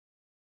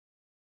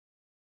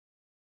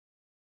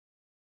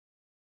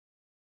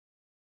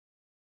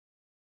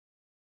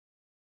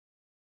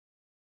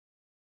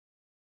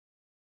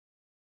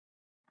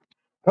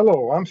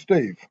Hello, I'm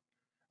Steve.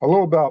 A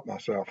little about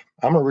myself.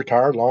 I'm a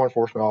retired law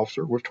enforcement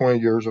officer with 20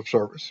 years of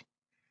service.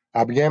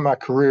 I began my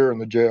career in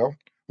the jail,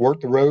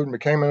 worked the road, and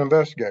became an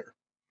investigator.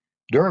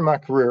 During my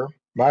career,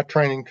 my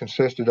training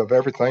consisted of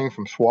everything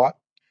from SWAT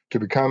to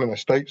becoming a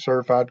state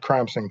certified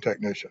crime scene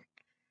technician.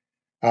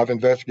 I've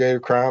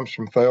investigated crimes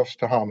from thefts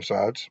to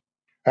homicides.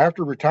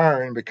 After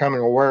retiring and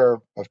becoming aware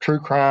of true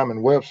crime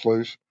and web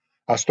sleuths,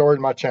 I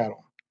started my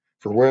channel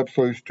for web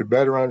sleuths to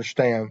better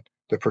understand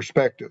the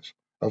perspectives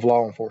of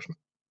law enforcement.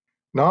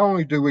 Not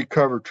only do we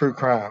cover true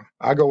crime,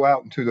 I go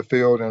out into the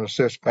field and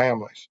assist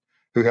families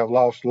who have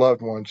lost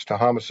loved ones to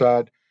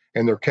homicide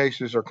and their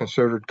cases are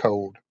considered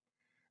cold.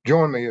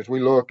 Join me as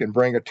we look and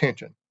bring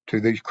attention to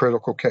these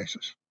critical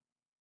cases.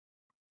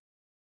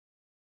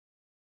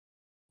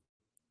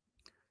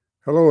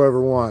 Hello,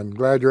 everyone.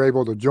 Glad you're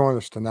able to join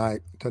us tonight.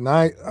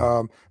 Tonight,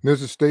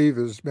 Mrs. Steve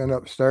has been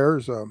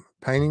upstairs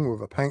painting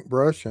with a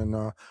paintbrush and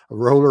a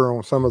roller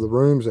on some of the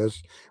rooms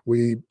as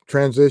we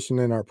transition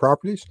in our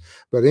properties.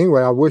 But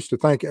anyway, I wish to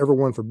thank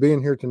everyone for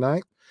being here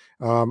tonight.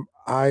 We'll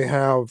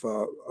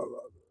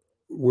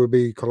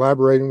be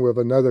collaborating with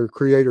another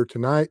creator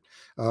tonight.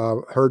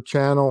 Her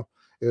channel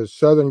is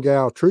Southern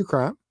Gal True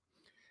Crime,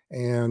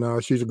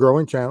 and she's a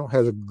growing channel,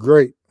 has a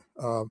great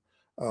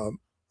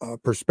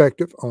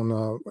perspective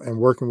on and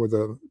working with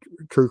a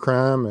true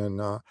crime,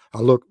 and I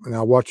look and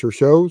I watch her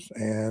shows,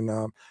 and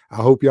I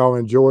hope y'all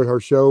enjoy her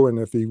show. And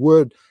if you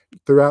would,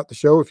 throughout the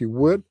show, if you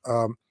would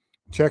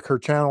check her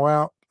channel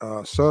out,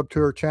 sub to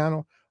her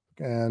channel,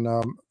 and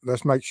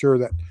let's make sure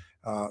that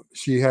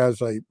she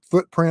has a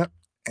footprint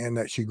and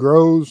that she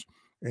grows,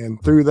 and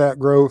through that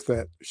growth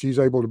that she's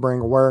able to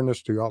bring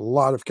awareness to a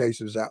lot of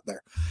cases out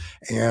there.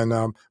 And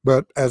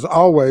but as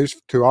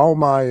always, to all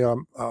my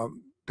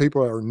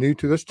people that are new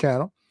to this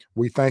channel,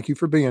 we thank you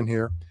for being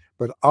here,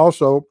 but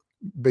also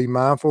be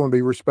mindful and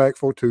be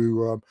respectful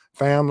to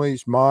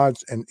families,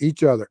 mods, and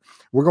each other.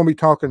 We're going to be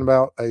talking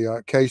about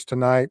a case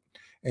tonight.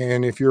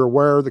 And if you're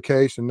aware of the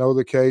case and know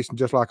the case, and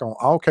just like on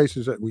all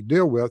cases that we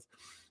deal with,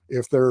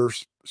 if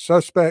there's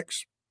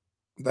suspects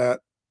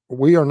that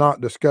we are not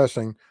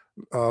discussing,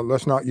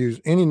 let's not use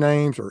any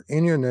names or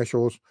any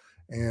initials,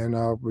 and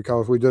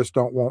because we just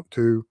don't want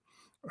to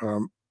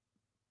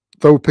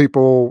throw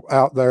people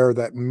out there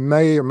that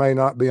may or may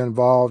not be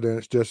involved, and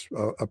it's just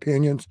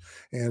opinions.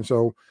 And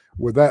so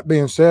with that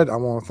being said, I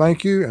want to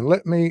thank you, and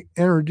let me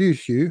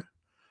introduce you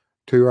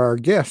to our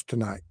guest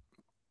tonight.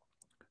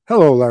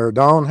 Hello there,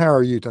 Dawn. How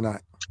are you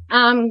tonight?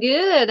 I'm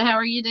good. How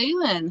are you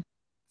doing?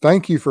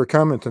 Thank you for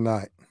coming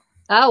tonight.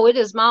 Oh, it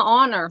is my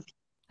honor.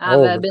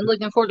 I've been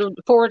looking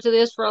forward to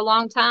this for a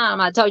long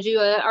time. I told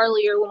you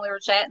earlier when we were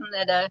chatting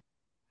that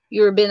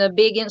you've been a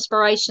big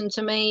inspiration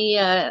to me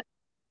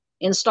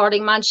in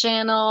starting my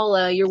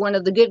channel. You're one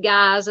of the good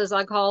guys, as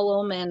I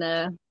call them,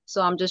 and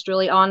so I'm just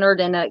really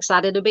honored and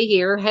excited to be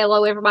here.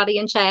 Hello, everybody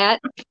in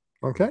chat.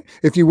 Okay.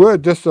 If you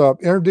would, just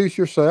introduce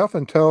yourself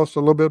and tell us a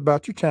little bit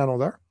about your channel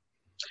there.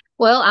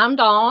 Well, I'm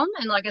Dawn,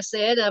 and like I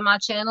said, my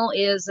channel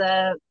is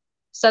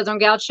Southern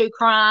Gal True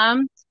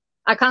Crime.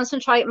 I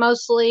concentrate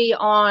mostly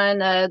on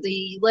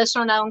the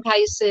lesser-known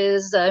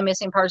cases,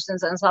 missing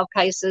persons, unsolved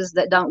cases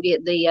that don't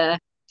get the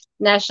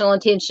national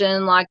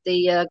attention, like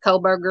the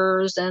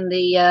Kohlbergers and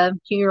the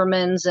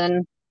Huermans.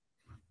 And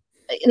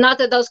not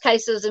that those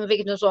cases and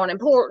victims aren't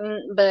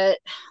important, but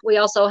we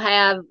also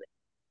have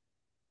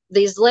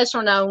these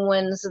lesser-known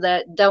ones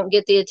that don't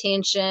get the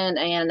attention,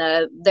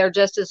 and they're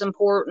just as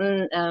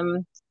important.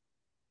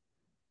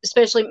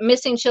 Especially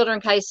missing children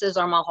cases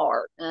are my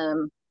heart.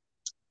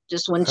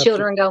 Just when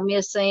children go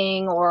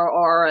missing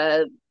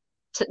or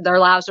their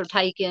lives are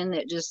taken,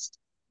 it just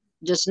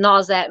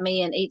gnaws at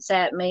me and eats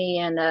at me.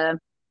 And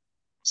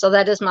so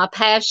that is my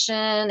passion.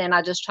 And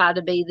I just try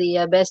to be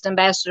the best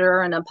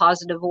ambassador and a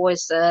positive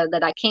voice that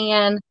I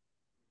can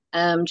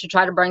to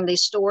try to bring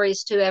these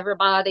stories to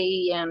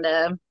everybody. And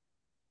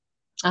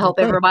I hope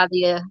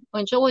everybody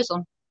enjoys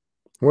them.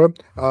 Well,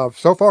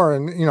 so far,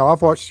 and you know,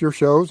 I've watched your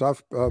shows,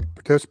 I've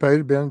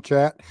participated, been in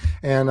chat,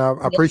 and I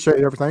appreciate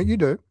everything you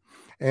do.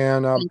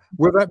 And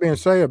with that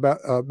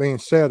being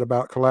said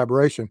about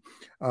collaboration,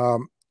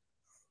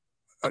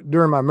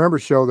 during my member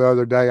show the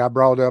other day, I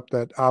brought up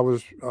that I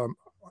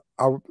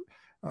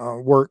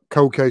work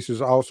cold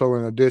cases also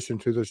in addition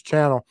to this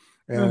channel,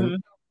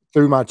 and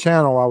through my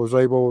channel, I was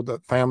able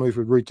that families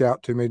would reach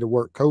out to me to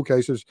work cold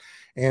cases.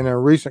 And a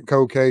recent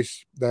cold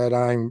case that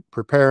I'm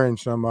preparing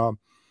some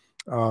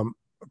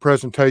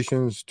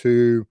presentations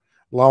to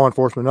law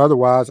enforcement.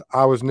 Otherwise,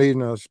 I was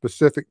needing a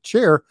specific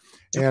chair,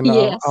 and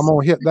I'm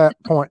going to hit that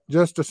point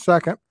just a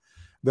second.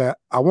 That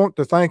I want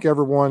to thank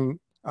everyone.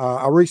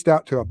 I reached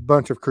out to a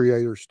bunch of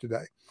creators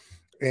today,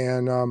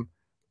 and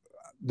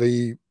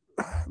the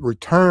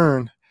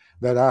return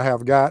that I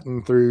have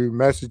gotten through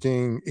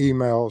messaging,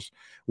 emails,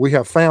 we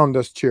have found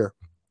this chair.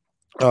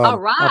 All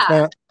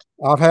right.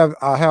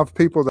 I have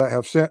people that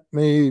have sent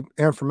me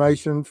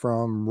information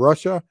from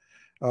Russia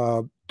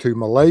to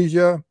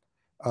Malaysia,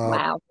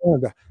 wow.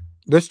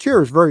 this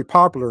chair is very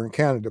popular in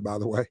Canada, by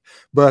the way.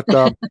 But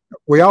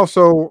we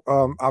also,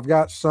 I've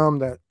got some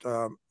that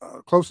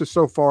closest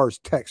so far is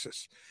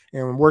Texas,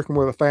 and I'm working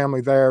with a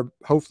family there.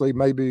 Hopefully,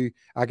 maybe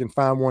I can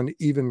find one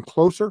even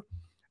closer.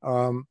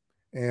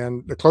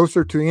 And the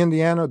closer to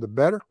Indiana, the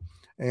better.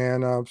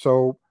 And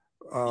so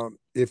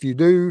if you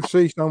do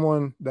see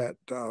someone that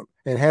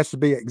it has to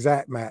be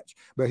exact match.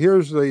 But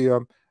here's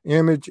the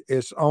image.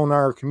 It's on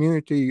our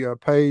community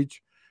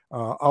page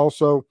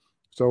also.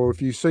 So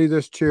if you see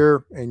this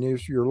chair and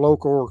you're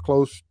local or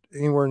close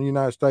anywhere in the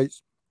United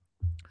States,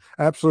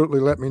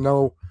 absolutely let me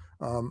know.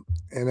 And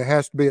it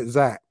has to be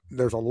exact.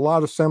 There's a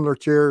lot of similar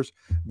chairs,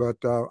 but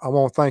I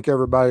want to thank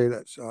everybody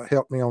that's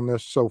helped me on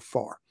this so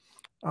far.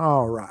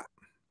 All right.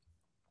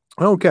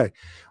 Okay.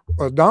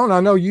 Dawn,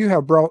 I know you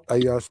have brought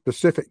a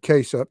specific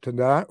case up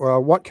tonight.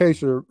 What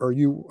case are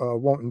you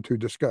wanting to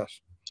discuss?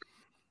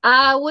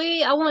 I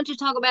want to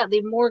talk about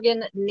the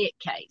Morgan Nick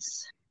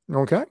case.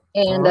 Okay.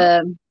 And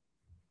right.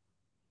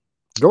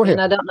 Go ahead.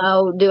 And I don't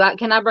know,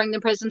 can I bring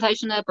the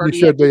presentation up, or you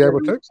should be able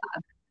to? All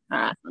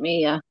right, let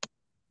me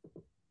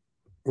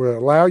will it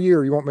allow you,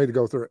 or you want me to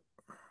go through it?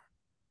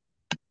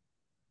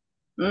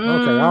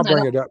 Okay, I'll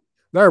bring it up.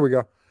 There we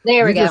go.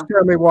 There we go. Just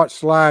tell me what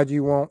slide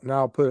you want, and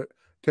I'll put it.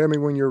 Tell me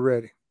when you're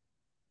ready.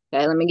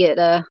 Okay, let me get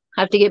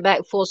have to get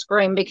back full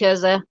screen,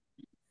 because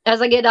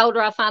as I get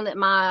older, I find that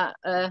my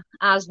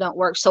eyes don't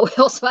work so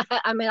well. So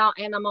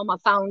and I'm on my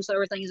phone, so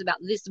everything is about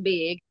this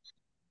big.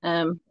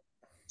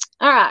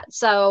 All right,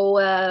 so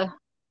if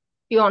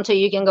you want to,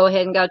 you can go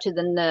ahead and go to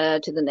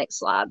the next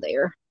slide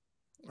there.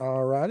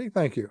 All righty,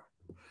 thank you.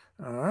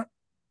 All right.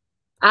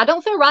 I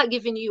don't feel right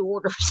giving you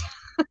orders.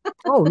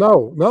 Oh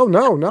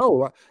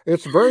no!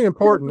 It's very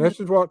important. This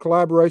is what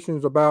collaboration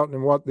is about,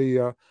 and what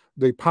the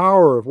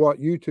power of what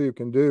YouTube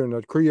can do and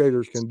the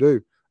creators can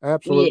do.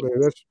 Absolutely,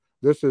 yes.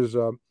 This is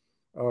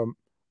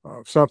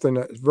something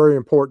that is very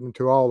important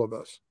to all of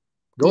us.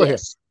 Go ahead.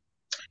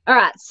 All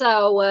right.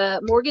 So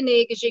Morgan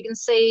Nick, as you can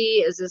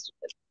see, is this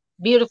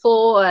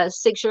beautiful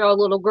 6-year-old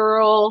little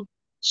girl.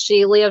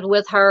 She lived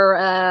with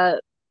her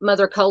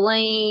mother,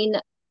 Colleen,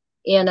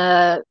 in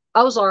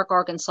Ozark,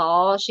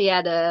 Arkansas. She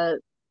had a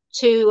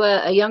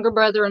younger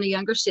brother and a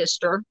younger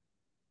sister.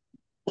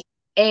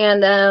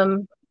 And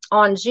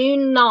on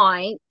June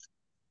 9th,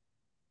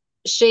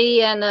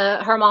 she and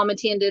her mom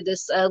attended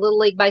this Little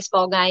League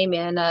baseball game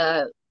in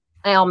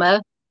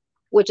Alma,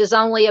 which is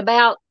only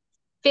about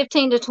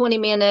 15 to 20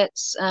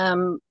 minutes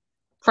from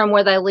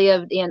where they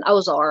lived in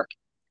Ozark.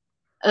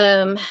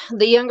 The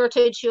younger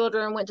 2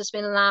 children went to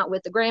spend the night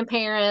with the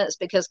grandparents,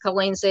 because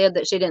Colleen said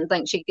that she didn't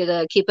think she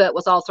could keep up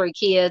with all 3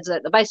 kids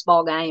at the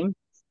baseball game.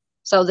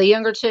 So the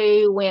younger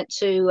 2 went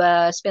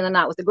to spend the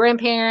night with the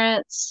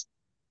grandparents.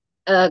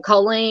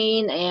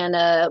 Colleen and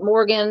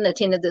Morgan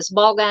attended this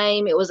ball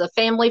game. It was a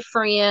family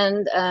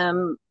friend,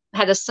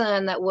 had a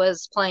son that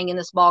was playing in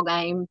this ball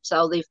game.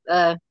 So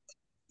the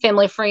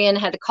family friend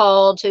had to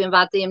call to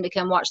invite them to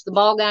come watch the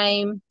ball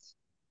game.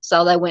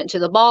 So they went to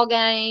the ball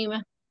game.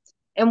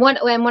 And what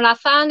I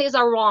find is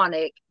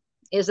ironic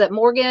is that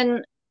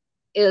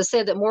it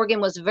said that Morgan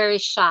was very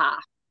shy.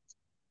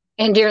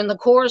 And during the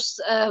course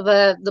of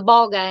the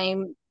ball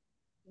game,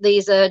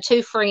 these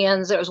 2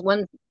 friends, there was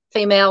one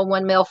female,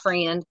 one male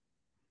friend,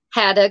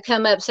 had to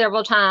come up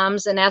several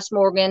times and ask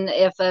Morgan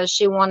if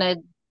she wanted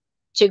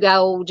to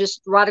go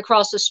just right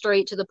across the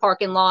street to the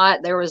parking lot.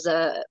 There was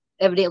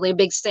evidently a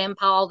big sand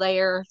pile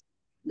there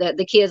that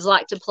the kids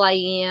like to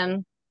play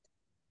in.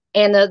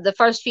 And the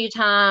first few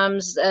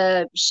times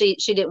she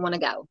didn't want to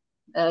go.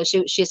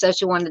 She said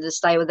she wanted to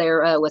stay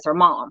there with her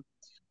mom.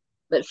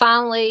 But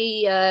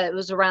finally, it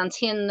was around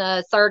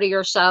 10:30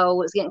 or so. It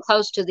was getting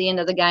close to the end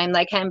of the game.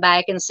 They came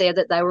back and said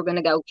that they were going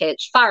to go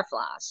catch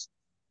fireflies,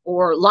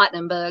 or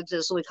lightning bugs,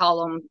 as we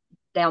call them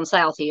down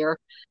south here.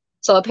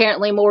 So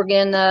apparently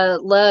Morgan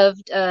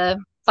loved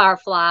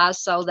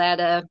fireflies, so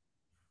that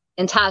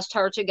enticed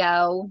her to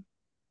go.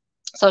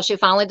 So she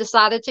finally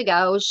decided to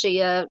go. She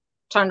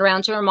turned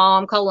around to her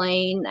mom,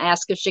 Colleen,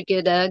 asked if she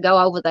could go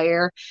over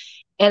there.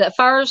 And at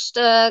first,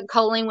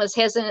 Colleen was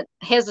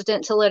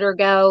hesitant to let her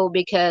go,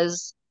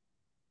 because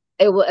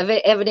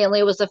evidently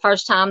it was the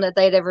first time that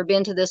they'd ever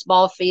been to this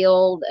ball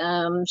field.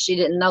 She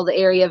didn't know the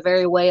area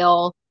very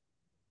well.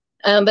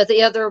 But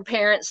the other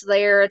parents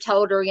there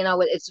told her,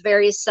 it's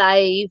very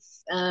safe,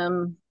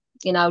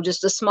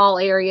 just a small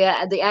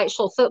area. The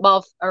actual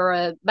football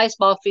or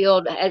baseball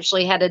field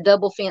actually had a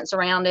double fence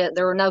around it.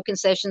 There were no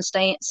concession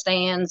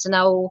stands,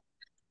 no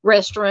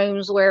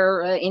restrooms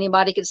where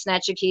anybody could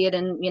snatch a kid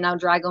and,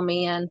 drag them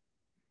in.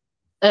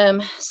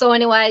 So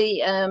anyway,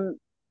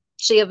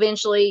 she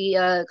eventually,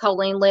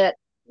 Colleen let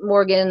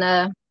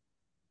Morgan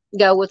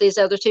go with these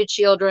other 2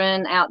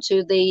 children out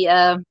to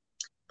the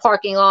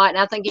parking lot. And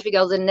I think if you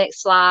go to the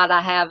next slide,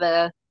 I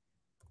have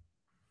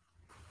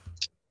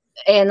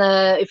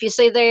if you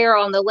see there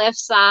on the left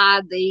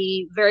side,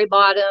 the very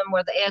bottom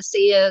where the S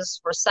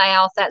is for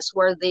south, that's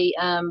where the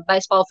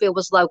baseball field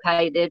was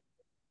located.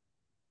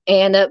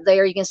 And up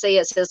there, you can see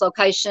it says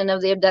location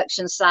of the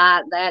abduction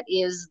site. That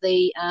is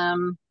the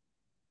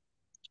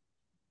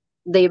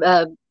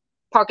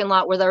parking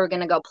lot where they were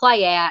going to go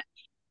play at.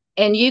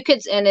 And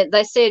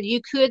they said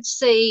you could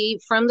see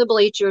from the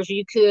bleachers,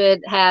 you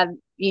did have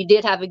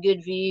a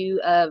good view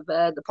of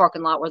the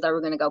parking lot where they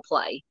were going to go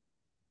play.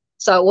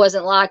 So it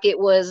wasn't like it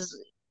was,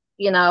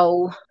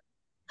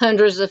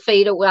 hundreds of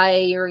feet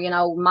away or,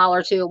 a mile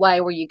or two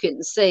away where you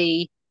couldn't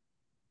see.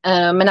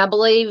 And I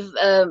believe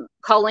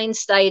Colleen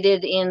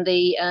stated in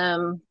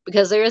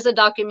because there is a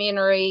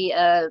documentary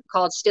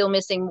called Still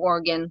Missing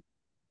Morgan.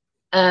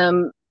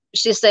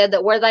 She said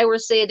that where they were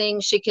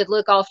sitting, she could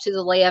look off to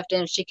the left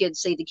and she could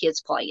see the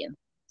kids playing.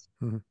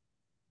 Mm-hmm.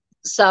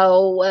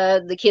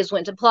 So the kids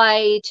went to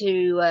play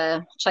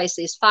to chase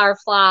these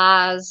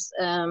fireflies.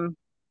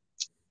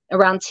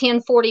 Around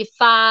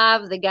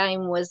 10:45, the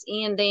game was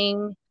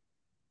ending.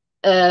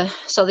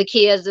 So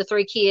the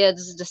three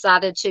kids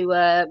decided they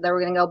were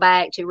going to go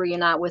back to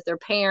reunite with their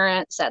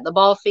parents at the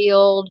ball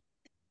field.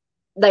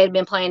 They had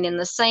been playing in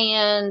the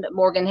sand.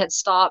 Morgan had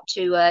stopped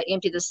to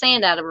empty the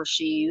sand out of her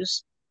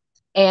shoes.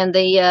 And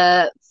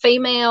the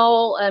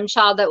female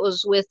child that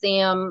was with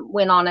them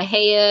went on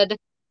ahead.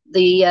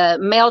 The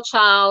male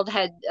child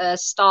had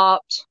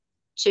stopped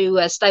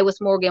to stay with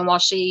Morgan while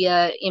she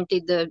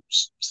emptied the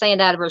sand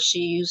out of her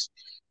shoes.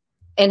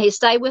 And he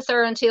stayed with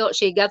her until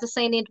she got the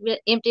sand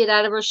emptied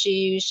out of her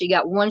shoes. She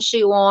got one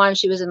shoe on.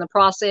 She was in the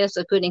process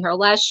of putting her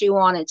last shoe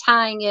on and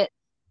tying it.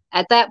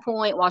 At that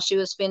point, while she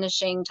was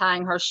finishing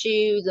tying her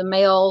shoe, the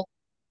male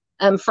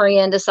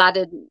friend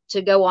decided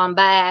to go on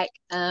back.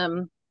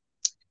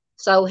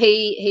 So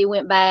he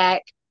went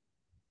back.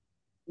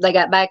 They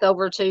got back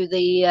over to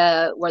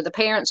the where the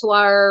parents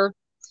were.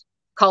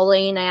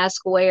 Colleen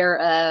asked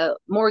where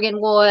Morgan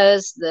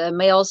was. The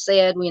male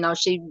said,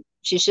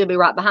 she should be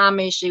right behind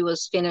me. She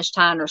was finished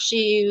tying her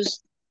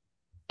shoes.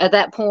 At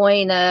that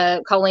point,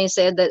 Colleen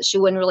said that she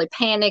wouldn't really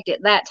panic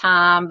at that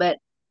time, but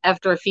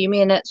after a few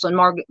minutes when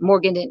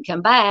Morgan didn't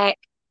come back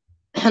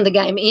and the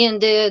game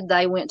ended,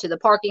 they went to the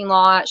parking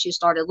lot. She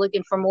started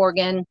looking for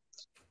Morgan.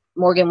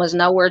 Morgan was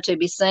nowhere to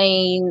be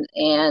seen,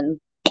 and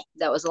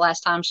that was the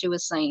last time she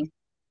was seen,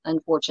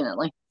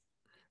 unfortunately.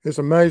 It's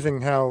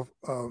amazing how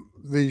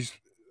these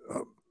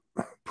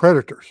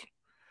predators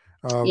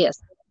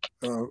yes.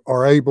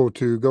 Are able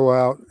to go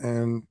out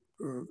and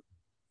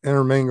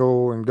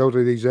intermingle and go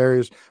to these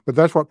areas. But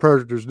that's what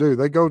predators do.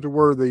 They go to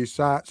where these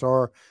sites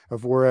are,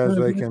 whereas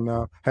they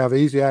can have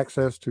easy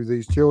access to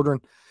these children.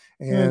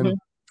 And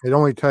it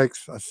only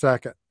takes a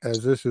second,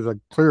 as this is a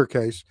clear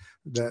case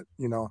that,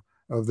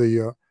 of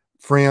the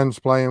friends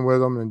playing with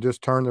them and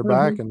just turn their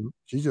back and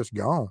she's just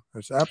gone.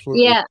 It's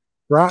absolutely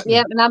right.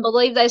 Yeah, and I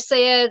believe they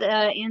said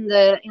in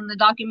the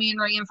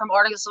documentary and from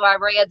articles I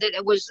read that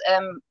it was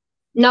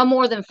no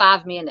more than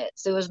 5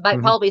 minutes. It was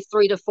probably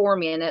 3 to 4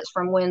 minutes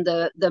from when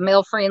the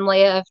male friend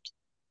left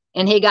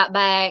and he got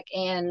back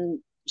and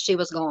she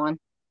was gone.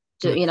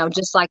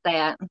 Just like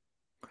that.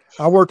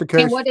 I worked a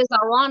case. And what is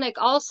ironic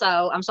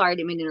also, I'm sorry, I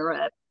didn't mean to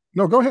interrupt.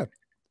 No, go ahead.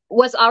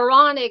 What's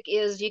ironic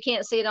is you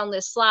can't see it on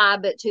this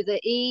slide, but to the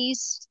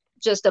east,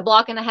 just a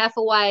block and a half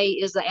away,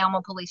 is the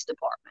Alma Police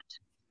Department.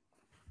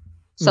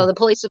 So the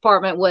police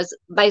department was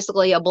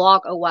basically a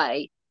block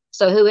away.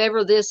 So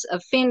whoever this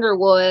offender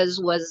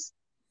was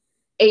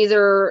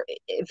either,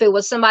 if it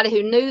was somebody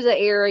who knew the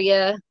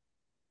area,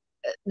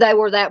 they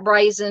were that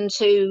brazen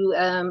to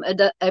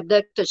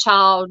abduct a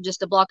child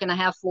just a block and a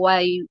half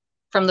away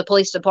from the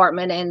police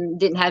department and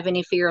didn't have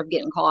any fear of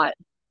getting caught.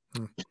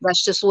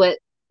 That's just what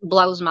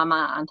blows my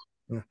mind.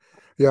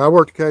 Yeah, I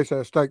worked a case at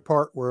a state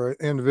park where an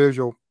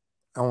individual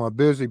on a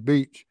busy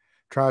beach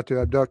tried to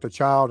abduct a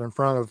child in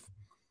front of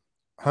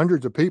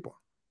hundreds of people.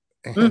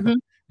 And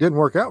didn't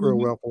work out real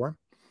well for him.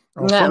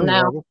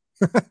 No.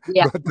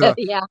 Yeah. But,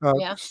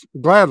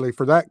 gladly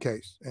for that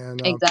case.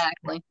 And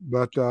exactly.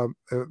 But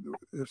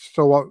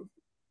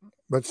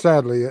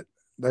sadly,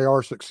 they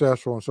are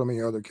successful in so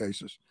many other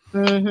cases.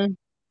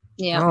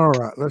 Yeah. All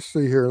right. Let's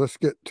see here. Let's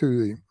get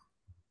to the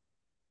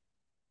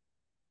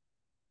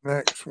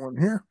next one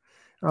here.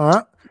 All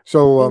right.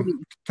 So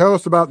tell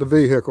us about the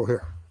vehicle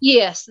here.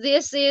 Yes,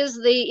 this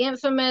is the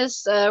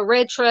infamous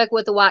red truck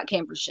with the white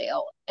camper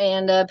shell.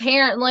 And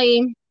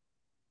apparently,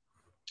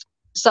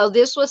 so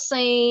this was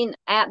seen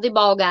at the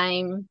ball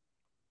game.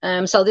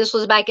 So this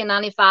was back in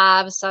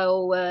 95.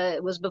 So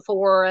it was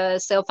before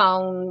cell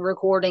phone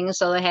recording.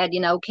 So they had,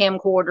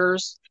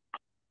 camcorders.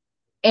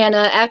 And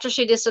after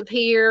she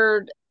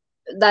disappeared,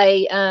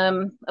 they,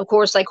 of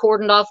course, they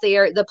cordoned off the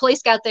area. The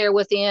police got there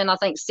within, I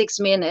think, 6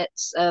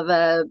 minutes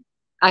of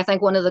I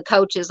think one of the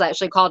coaches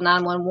actually called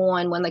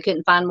 911 when they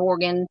couldn't find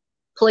Morgan.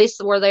 Police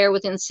were there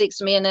within 6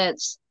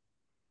 minutes.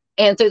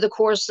 And through the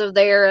course of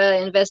their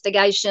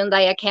investigation,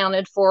 they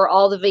accounted for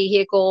all the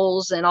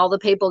vehicles and all the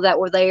people that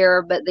were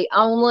there. But the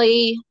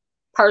only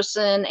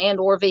person and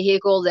or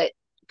vehicle that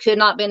could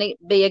not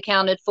be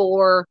accounted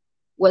for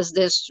was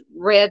this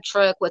red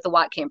truck with a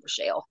white camper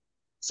shell.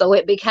 So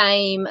it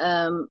became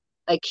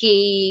a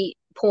key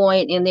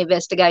point in the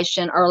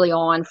investigation early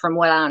on, from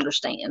what I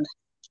understand.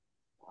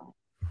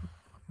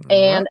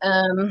 And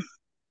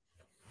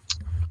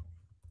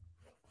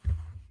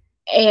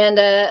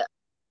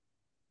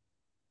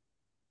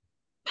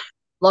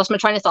lost my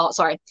train of thought.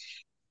 Sorry.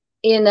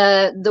 In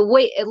the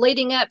week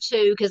leading up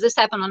to, because this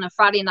happened on a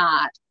Friday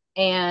night,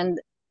 and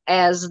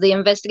as the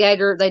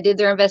investigator, they did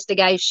their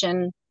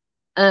investigation.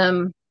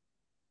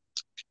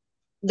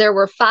 There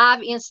were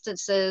 5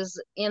 instances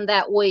in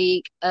that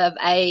week of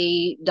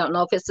don't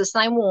know if it's the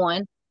same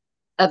one,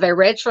 of a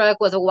red truck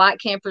with a white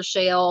camper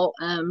shell,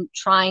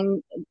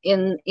 trying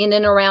in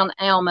and around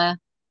Alma,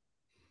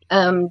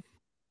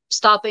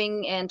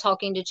 stopping and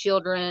talking to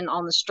children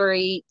on the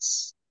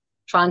streets,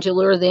 trying to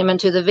lure them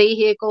into the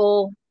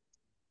vehicle.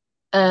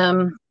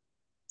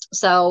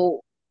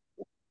 So,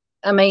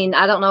 I mean,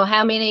 I don't know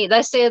how many.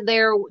 They said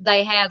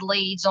they had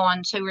leads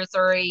on 2 or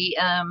 3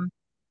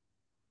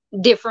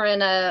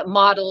 different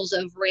models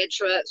of red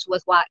trucks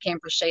with white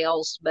camper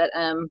shells, but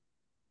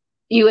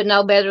you would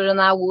know better than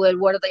I would.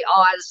 What are the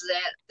odds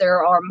that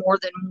there are more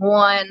than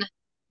one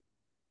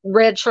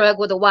red truck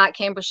with a white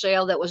camper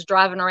shell that was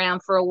driving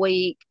around for a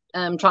week,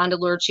 trying to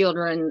lure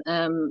children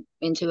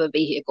into a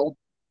vehicle,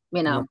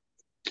 you know?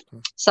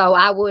 So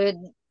I would,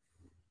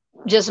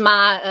 just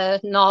my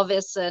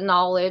novice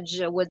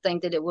knowledge, would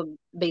think that it would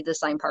be the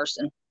same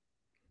person.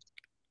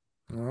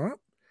 All right.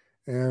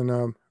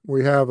 And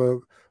we have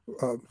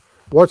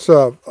what's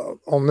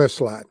on this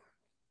slide?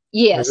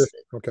 Yes.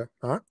 Okay.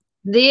 All right.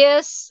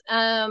 This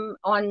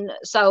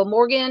so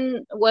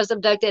Morgan was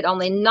abducted on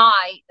the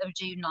night of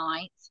June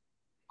 9th.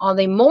 On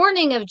the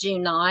morning of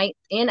June 9th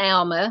in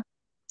Alma,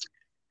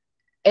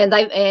 and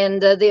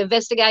the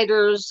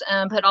investigators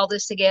put all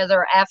this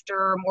together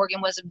after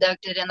Morgan was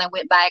abducted, and they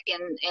went back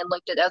and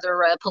looked at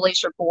other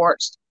police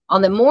reports.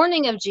 On the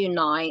morning of June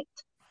 9th,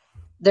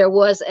 there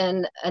was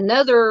an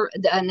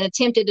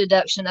attempted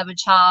abduction of a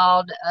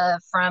child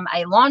from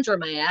a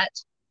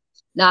laundromat.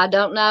 Now, I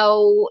don't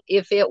know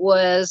if it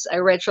was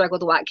a red truck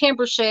with a white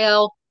camper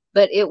shell,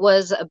 but it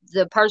was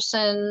the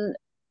person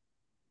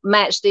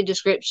matched the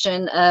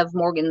description of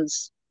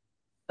Morgan's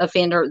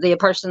offender, the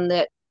person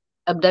that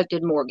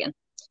abducted Morgan.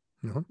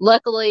 Mm-hmm.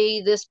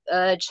 Luckily, this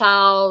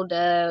child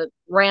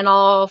ran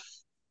off,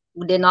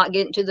 did not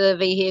get into the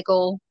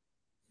vehicle.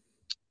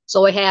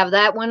 So we have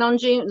that one on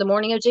the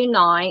morning of June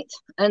 9th,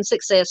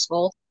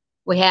 unsuccessful.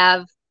 We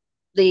have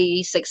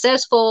the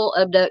successful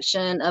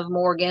abduction of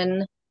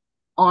Morgan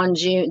on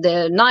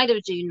the night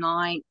of June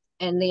 9th,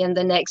 and then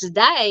the next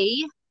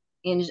day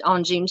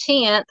on June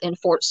 10th in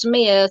Fort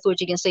Smith,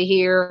 which you can see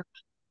here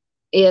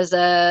is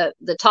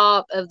the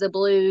top of the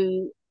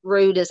blue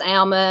route is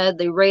Alma.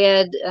 The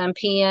red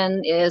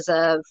pin is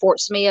Fort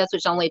Smith,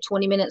 which is only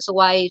 20 minutes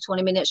away,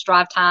 20 minutes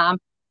drive time.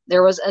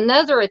 There was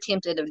another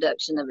attempted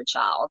abduction of a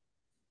child,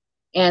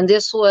 and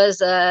this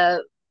was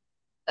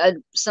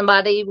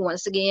somebody,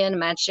 once again,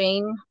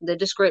 matching the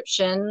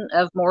description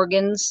of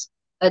Morgan's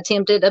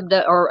attempted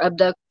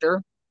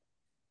abductor.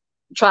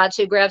 Tried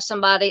to grab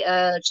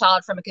a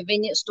child from a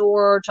convenience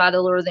store, try to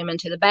lure them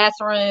into the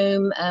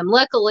bathroom.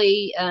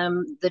 Luckily,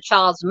 the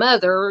child's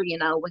mother, we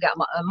got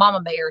a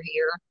mama bear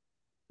here,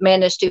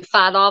 managed to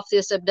fight off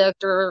this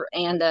abductor,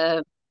 and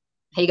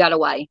he got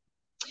away.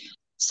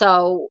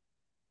 So,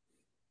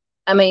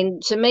 I mean,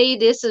 to me,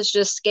 this is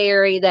just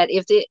scary that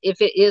if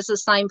it is the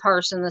same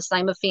person, the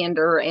same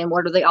offender, and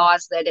what are the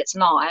odds that it's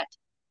not?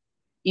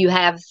 You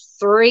have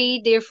 3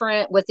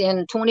 different,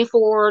 within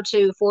 24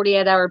 to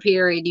 48 hour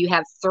period, you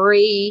have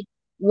 2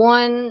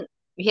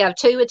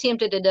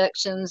 attempted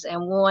abductions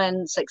and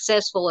 1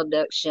 successful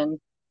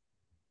abduction.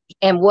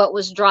 And what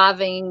was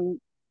driving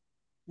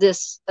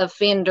this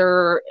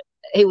offender,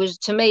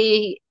 to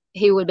me,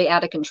 he would be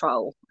out of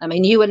control. I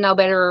mean, you would know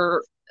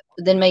better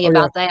than me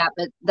about that,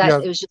 but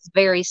it was just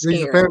very scary.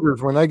 These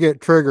offenders, when they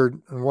get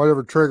triggered, and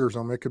whatever triggers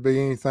them, it could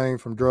be anything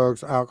from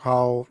drugs,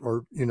 alcohol,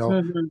 or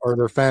or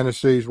their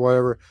fantasies,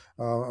 whatever.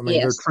 I mean,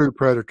 they're true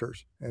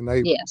predators, and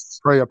they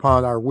prey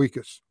upon our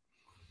weakest.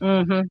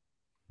 Mm-hmm.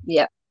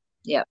 Yep.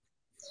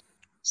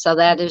 So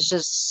that is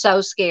just so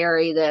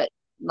scary that,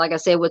 like I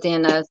said,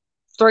 within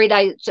 3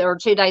 days or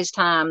 2 days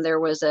time, there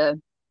was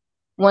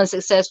 1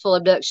 successful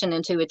abduction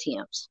and 2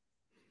 attempts.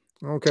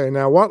 Okay,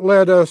 now what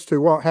led us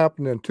to what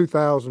happened in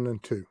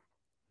 2002?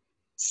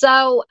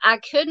 So I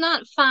could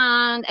not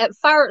find at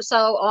first. So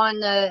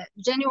on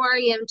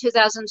January in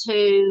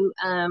 2002,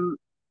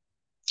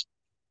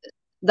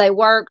 they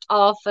worked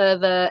off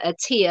of a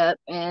tip,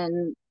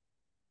 and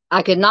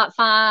I could not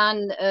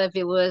find if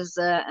it was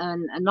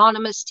an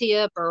anonymous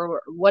tip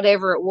or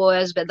whatever it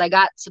was, but they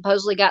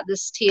supposedly got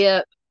this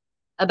tip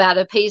about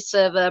a piece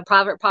of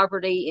private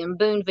property in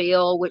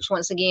Boonville, which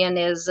once again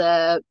is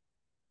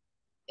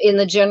in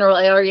the general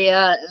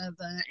area of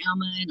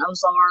Alma and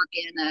Ozark,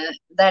 and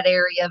that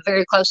area,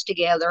 very close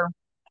together.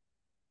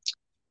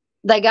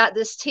 They got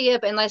this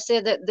tip, and they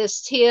said that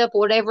this tip,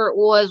 whatever it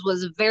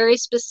was very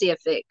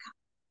specific.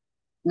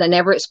 They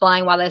never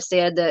explained why. They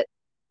said that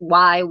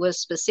why it was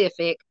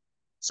specific.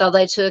 So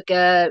they did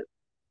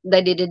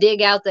a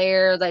dig out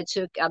there. They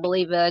took, I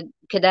believe,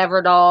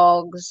 cadaver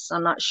dogs.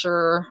 I'm not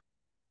sure.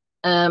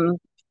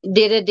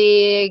 Did a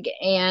dig,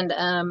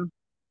 and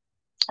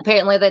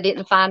apparently they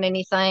didn't find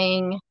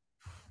anything.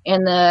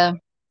 And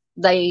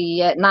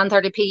they at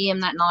 9:30 p.m.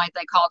 that night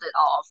they called it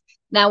off.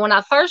 Now, when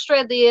I first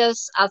read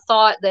this, I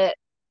thought that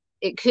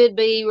it could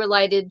be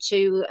related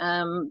to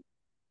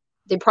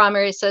the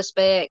primary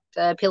suspect,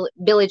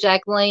 Billy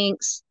Jack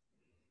Links,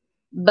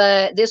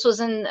 but this was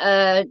in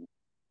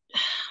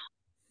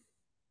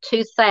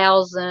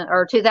 2000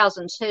 or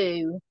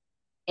 2002,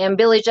 and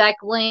Billy Jack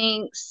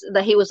Links,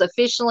 that he was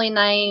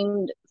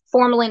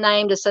formally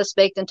named a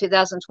suspect in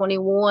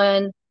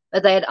 2021,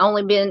 but they had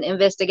only been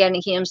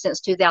investigating him since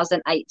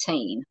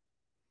 2018.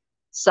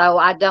 So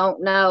I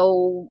don't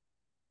know.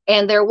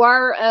 And there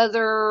were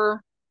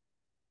other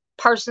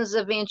persons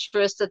of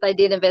interest that they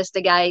did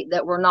investigate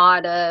that were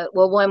not,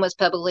 well, one was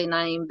publicly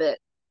named, but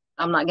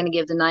I'm not going to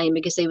give the name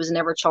because he was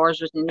never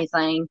charged with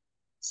anything.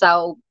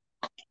 So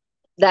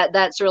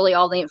that's really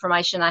all the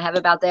information I have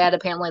about that.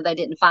 Apparently they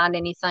didn't find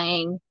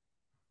anything.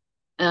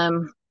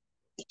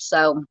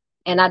 So,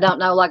 and I don't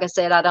know, like I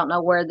said, I don't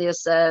know where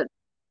this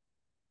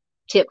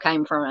tip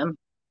came from.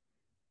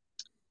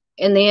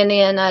 And then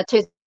in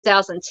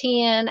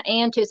 2010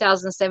 and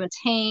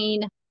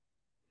 2017,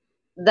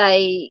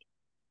 they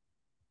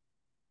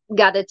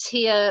got a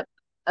tip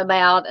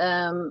about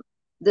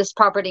this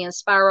property in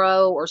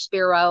Spiro,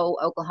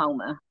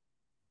 Oklahoma.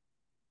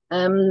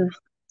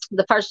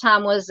 The first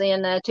time was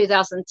in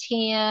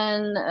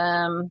 2010.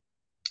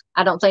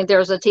 I don't think there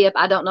was a tip.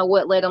 I don't know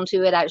what led them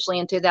to it actually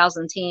in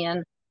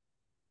 2010.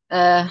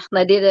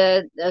 They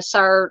did a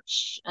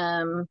search,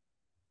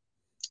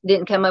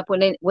 didn't come up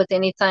with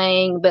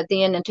anything. But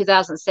then in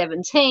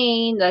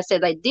 2017, they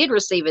said they did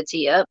receive a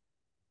tip.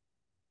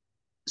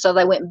 So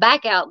they went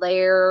back out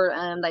there.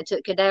 They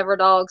took cadaver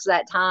dogs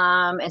that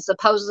time. And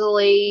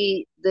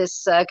supposedly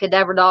this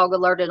cadaver dog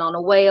alerted on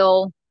a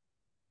well.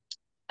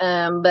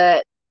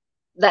 But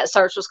that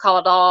search was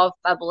called off,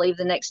 I believe,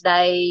 the next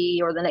day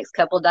or the next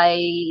couple of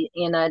days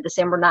in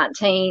December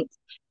 19th.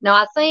 Now,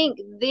 I think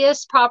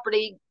this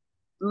property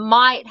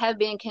might have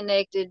been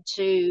connected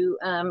to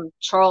a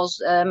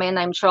man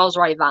named Charles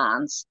Ray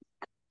Vines.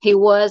 He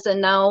was a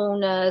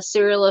known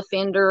serial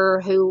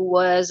offender who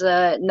was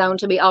known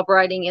to be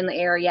operating in the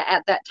area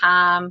at that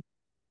time.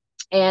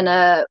 And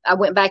I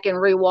went back and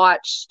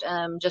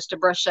rewatched, just to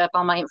brush up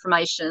on my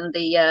information,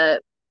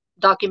 the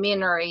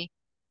documentary.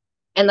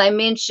 And they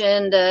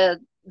mentioned that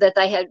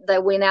they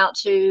went out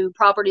to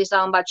properties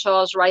owned by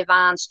Charles Ray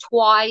Vines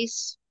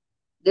twice.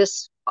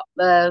 This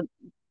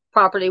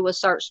property was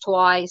searched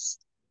twice.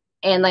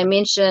 And they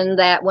mentioned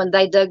that when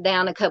they dug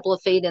down a couple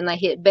of feet and they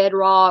hit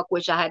bedrock,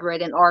 which I had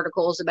read in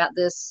articles about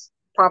this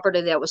property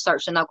that was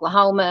searched in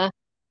Oklahoma.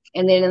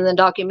 And then in the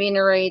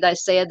documentary, they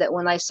said that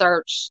when they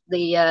searched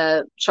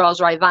the Charles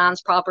Ray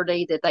Vines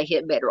property, that they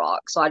hit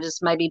bedrock. So I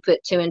just maybe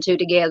put two and two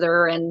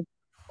together, and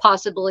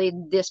possibly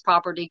this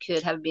property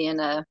could have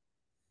been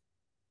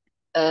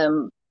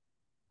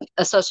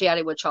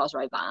associated with Charles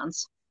Ray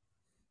Vines.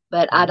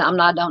 But I don't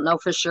know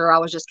for sure. I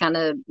was just kind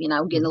of,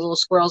 getting the little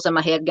squirrels in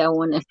my head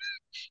going and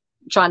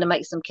trying to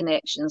make some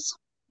connections.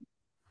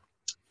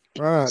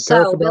 All right. So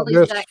tell us about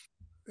this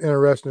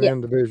interesting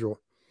individual.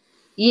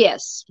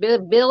 Yes,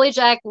 Billy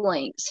Jack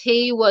Links.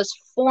 He was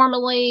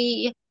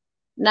formally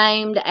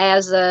named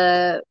as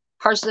a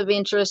person of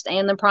interest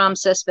and the prime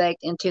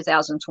suspect in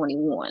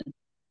 2021.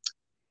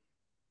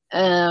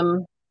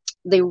 The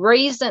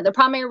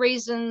primary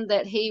reason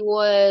that he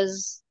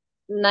was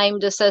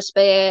named a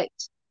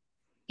suspect,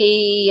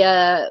 he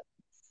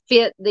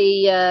fit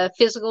the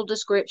physical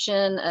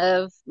description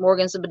of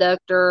Morgan's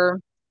abductor.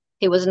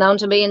 He was known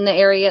to be in the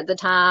area at the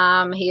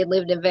time. He had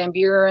lived in Van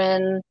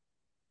Buren.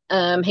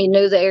 He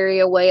knew the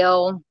area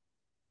well.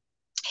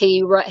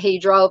 He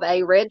drove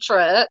a red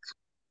truck,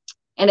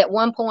 and at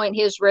one point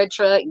his red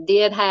truck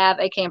did have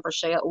a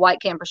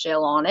white camper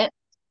shell on it.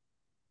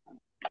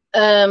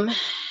 And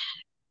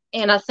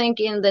I think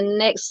in the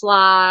next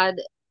slide,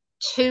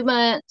 2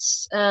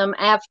 months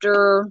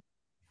after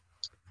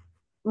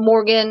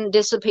Morgan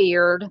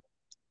disappeared,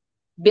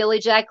 Billy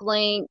Jack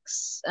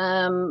Links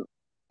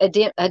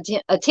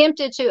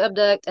attempted to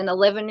abduct an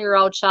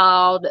 11-year-old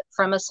child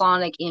from a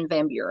Sonic in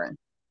Van Buren.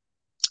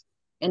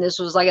 And this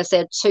was, like I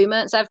said, 2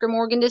 months after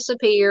Morgan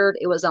disappeared.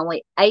 It was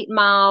only 8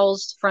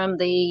 miles from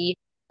the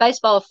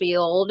baseball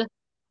field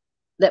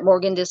that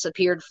Morgan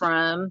disappeared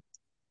from.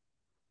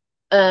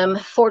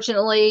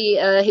 Fortunately,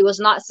 he was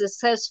not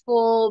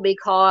successful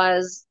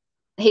because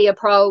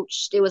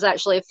it was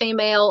actually a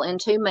female and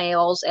 2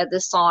 males at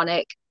this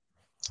Sonic.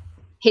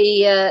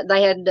 They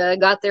had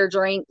got their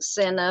drinks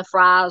and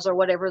fries or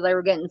whatever they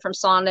were getting from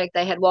Sonic.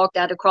 They had walked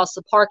out across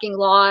the parking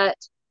lot.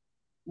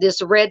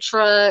 This red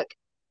truck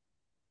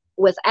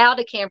without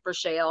a camper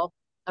shell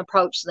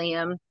approached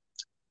them.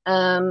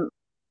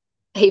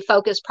 He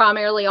focused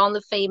primarily on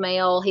the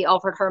female. He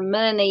offered her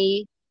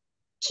money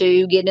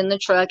to get in the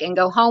truck and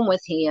go home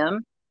with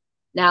him.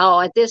 Now,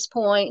 at this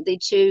point, the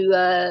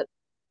 2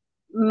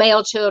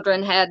 male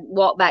children had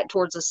walked back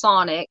towards the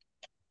Sonic.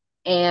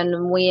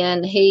 And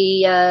when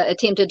he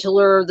attempted to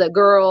lure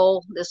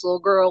this little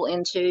girl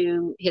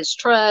into his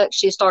truck,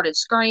 she started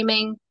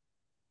screaming,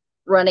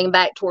 running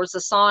back towards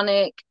the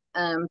Sonic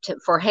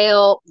for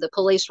help. The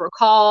police were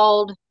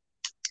called.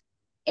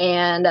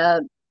 And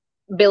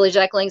Billy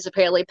Jack Links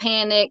apparently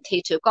panicked.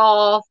 He took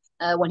off.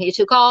 When he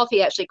took off,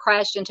 he actually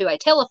crashed into a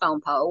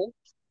telephone pole.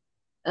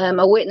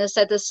 A witness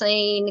at the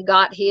scene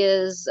got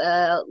his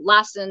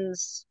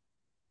license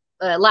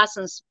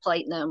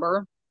plate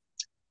number.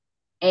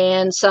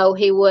 And so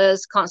he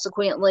was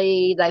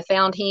consequently, they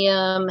found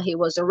him. He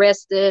was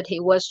arrested. He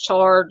was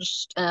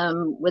charged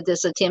with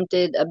this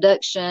attempted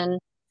abduction.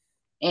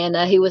 And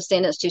he was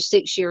sentenced to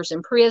 6 years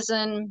in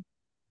prison.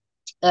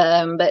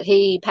 But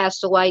he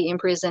passed away in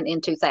prison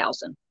in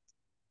 2000.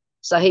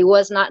 So he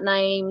was not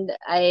named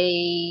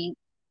a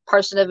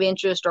person of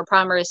interest or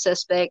primary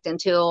suspect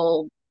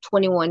until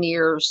 21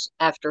 years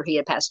after he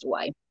had passed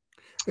away.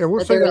 Yeah, we'll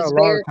But see there that a was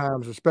lot very, of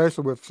times,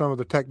 especially with some of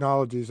the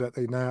technologies that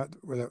they now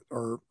that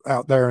are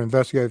out there,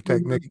 investigative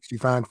techniques. You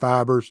find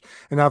fibers,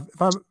 and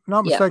if I'm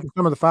not yeah, mistaken,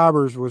 some of the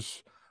fibers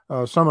was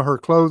some of her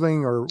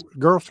clothing or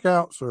Girl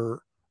Scouts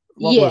or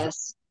what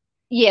was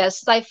it?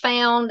 yes, they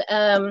found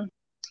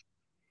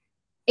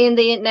in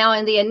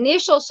the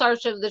initial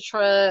search of the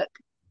truck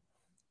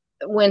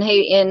when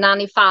he in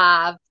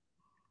 95,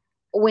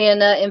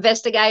 when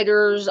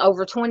investigators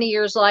over 20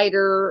 years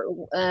later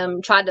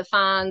tried to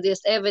find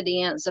this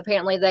evidence,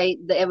 apparently the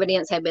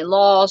evidence had been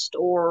lost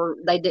or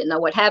they didn't know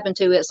what happened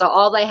to it. So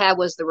all they had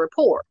was the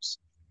reports.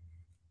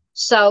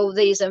 So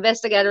these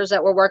investigators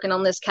that were working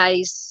on this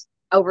case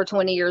over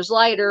 20 years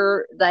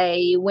later,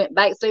 they went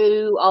back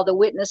through all the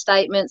witness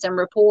statements and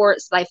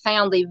reports. They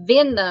found the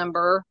VIN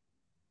number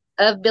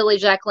of Billy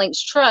Jack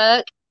Link's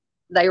truck.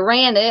 They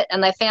ran it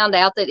and they found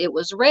out that it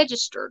was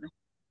registered.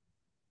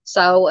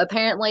 So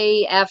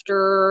apparently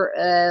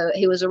after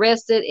he was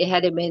arrested, it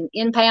had been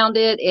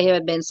impounded. It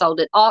had been sold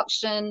at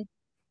auction,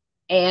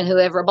 and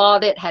whoever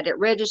bought it had it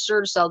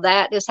registered. So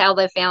that is how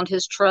they found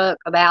his truck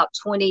about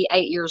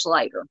 28 years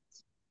later.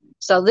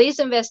 So these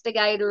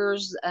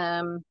investigators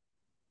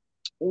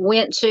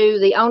went to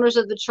the owners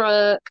of the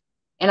truck,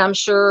 and I'm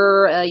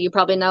sure you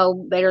probably know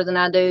better than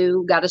I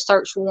do, got a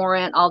search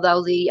warrant,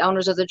 although the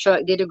owners of the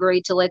truck did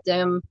agree to let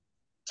them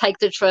take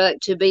the truck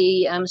to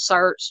be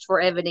searched for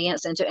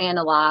evidence and to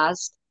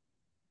analyze.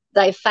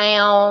 They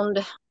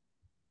found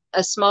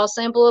a small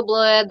sample of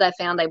blood. They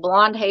found a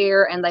blonde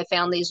hair, and they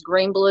found these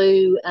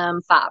green-blue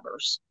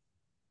fibers.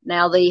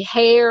 Now,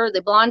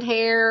 the blonde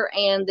hair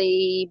and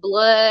the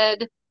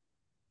blood,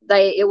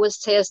 it was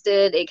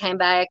tested. It came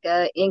back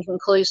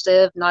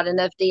inconclusive, not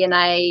enough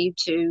DNA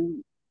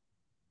to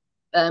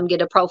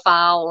get a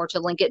profile or to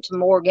link it to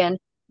Morgan.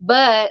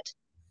 But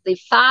the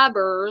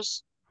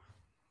fibers,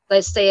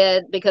 they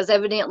said, because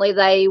evidently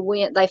they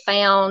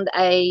found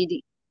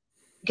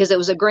because it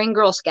was a green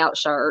Girl Scout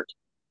shirt.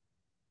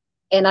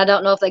 And I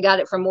don't know if they got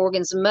it from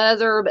Morgan's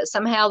mother, but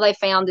somehow they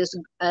found this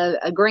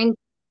a green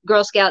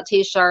Girl Scout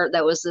t-shirt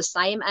that was the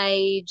same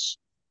age,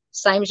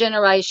 same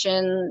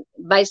generation,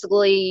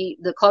 basically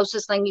the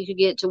closest thing you could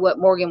get to what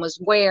Morgan was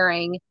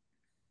wearing.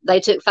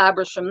 They took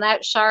fibers from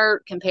that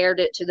shirt,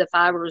 compared it to the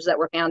fibers that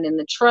were found in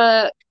the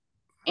truck,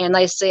 and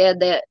they said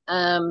that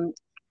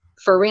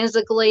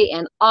forensically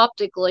and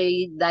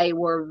optically, they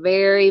were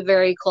very,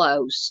 very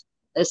close.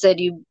 They said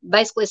you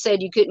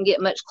couldn't get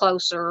much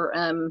closer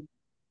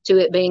to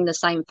it being the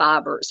same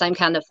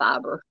kind of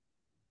fiber.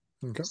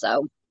 Okay.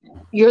 So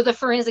you're the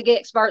forensic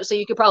expert, so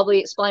you could probably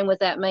explain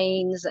what that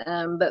means.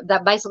 But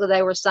that basically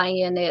they were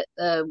saying it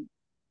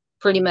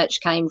pretty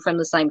much came from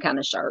the same kind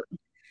of shirt.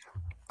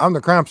 I'm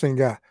the crime scene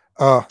guy.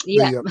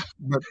 Yeah.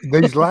 But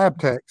these lab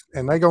techs,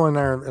 and they go in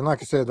there, and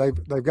like I said,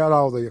 they've got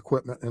all the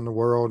equipment in the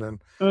world,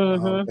 and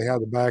they have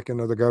the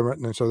backing of the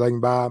government, and so they can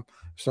buy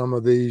some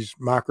of these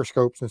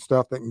microscopes and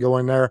stuff that can go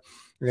in there,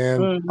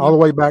 and all the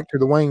way back to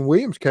the Wayne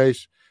Williams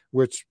case,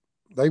 which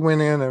they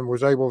went in and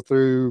was able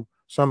through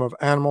some of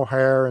animal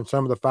hair and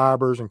some of the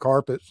fibers and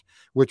carpets,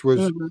 which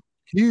was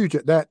huge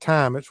at that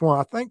time.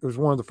 I think it was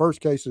one of the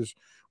first cases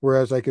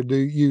whereas they could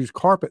use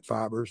carpet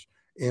fibers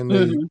in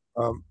the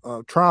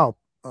trial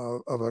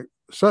of a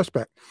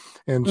suspect.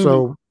 And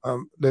so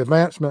the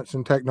advancements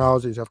in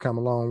technologies have come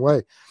a long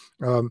way.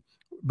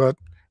 But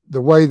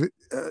the way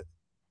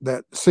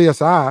that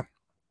CSI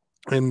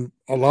and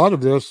a lot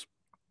of this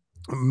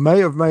may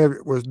have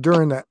was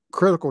during that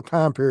critical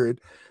time period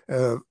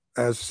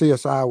as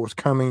CSI was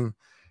coming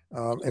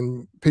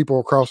and people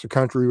across the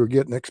country were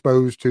getting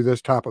exposed to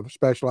this type of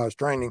specialized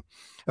training,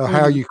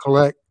 how you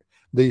collect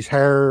these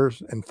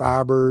hairs and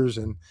fibers,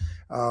 and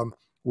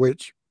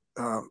which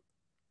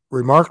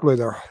remarkably,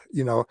 they're,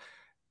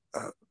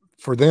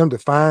 for them to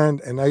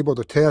find and able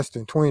to test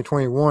in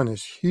 2021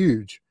 is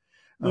huge.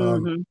 I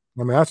mean,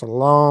 that's a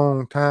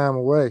long time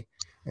away.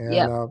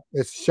 And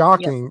it's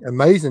shocking,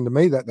 amazing to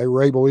me that they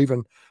were able to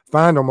even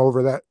find them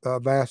over that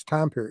vast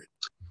time period.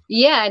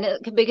 Yeah,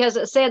 and because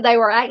it said they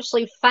were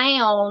actually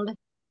found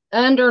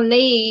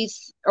underneath,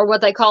 or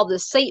what they call the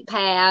seat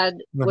pad,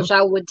 which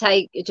I would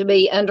take to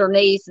be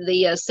underneath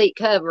the seat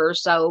cover.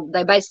 So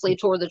they basically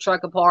tore the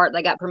truck apart.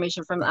 They got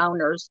permission from the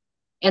owners,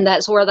 and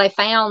that's where they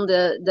found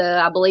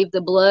I believe the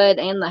blood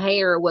and the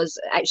hair was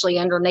actually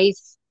underneath,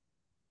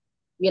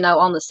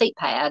 on the seat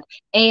pad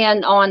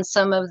and on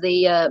some of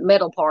the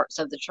metal parts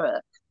of the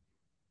truck.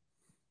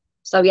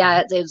 So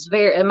yeah, it's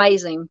very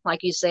amazing,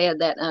 like you said,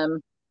 that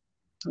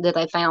that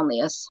they found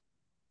this.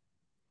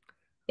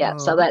 Yeah,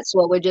 so that's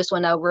what we just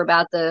went over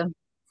about the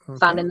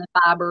finding the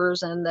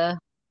fibers and the.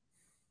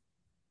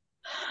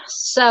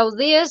 So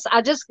this,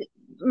 I just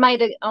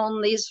made it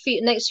on these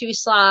next few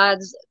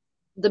slides.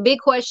 The big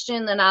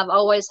question that I've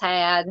always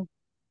had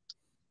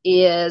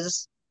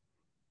is,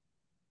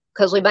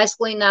 because we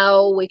basically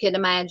know, we can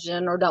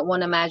imagine or don't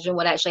want to imagine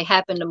what actually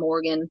happened to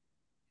Morgan,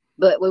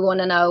 but we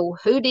want to know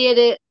who did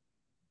it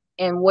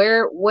and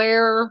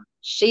where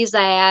she's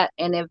at,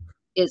 and if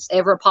it's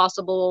ever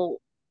possible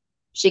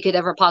she could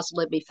ever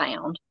possibly be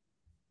found.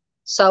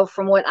 So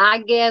from what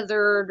I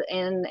gathered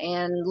and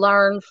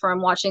learned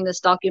from watching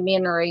this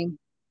documentary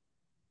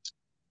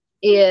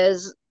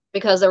is,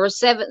 because there were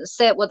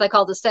what they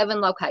call the 7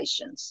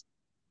 locations.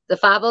 The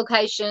 5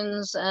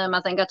 locations,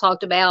 I think I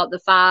talked about the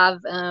 5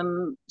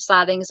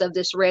 sightings of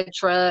this red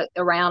truck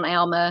around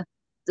Alma.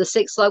 The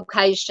 6th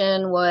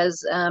location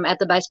was at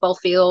the baseball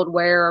field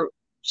where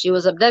she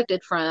was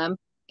abducted from.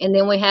 And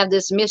then we have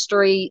this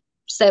mystery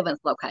 7th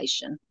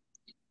location.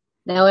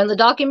 Now, in the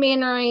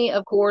documentary,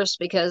 of course,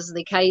 because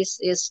the case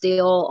is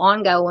still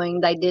ongoing,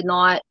 they did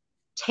not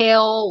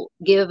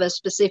give a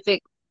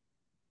specific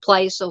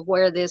place of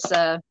where this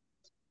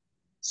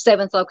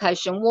 7th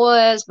location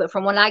was, but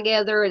from what I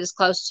gather, it is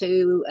close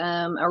to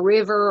a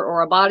river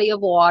or a body of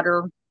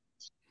water.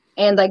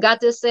 And they got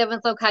this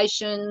 7th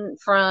location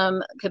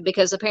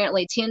because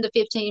apparently 10 to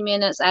 15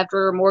 minutes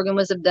after Morgan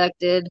was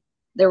abducted,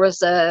 there was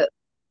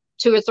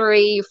 2 or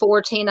 3,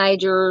 4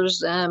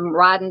 teenagers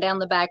riding down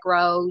the back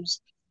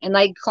roads, and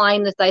they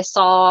claimed that they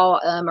saw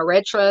a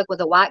red truck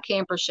with a white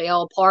camper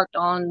shell parked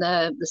on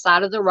the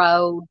side of the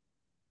road,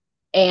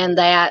 and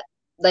that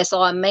they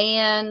saw a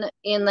man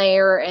in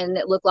there, and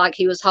it looked like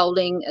he was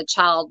holding a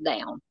child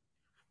down.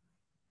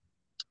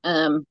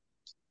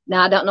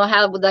 Now, I don't know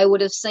how they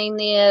would have seen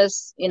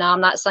this. I'm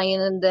not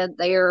saying that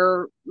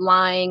they're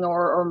lying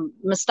or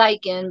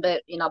mistaken,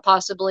 but,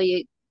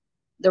 possibly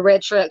the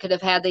red truck could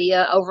have had the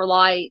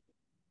overlight,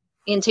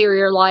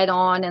 interior light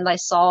on, and they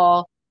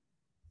saw.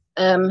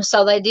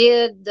 So they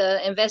did.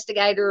 The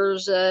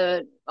investigators,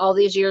 all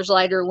these years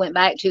later, went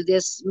back to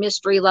this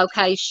mystery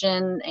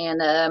location,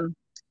 and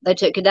they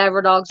took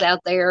cadaver dogs out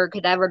there,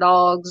 cadaver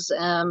dogs.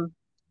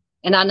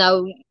 And I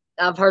know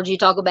I've heard you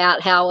talk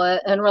about how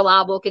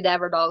unreliable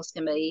cadaver dogs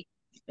can be.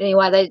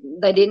 Anyway,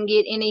 they didn't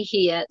get any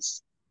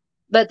hits.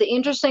 But the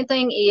interesting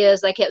thing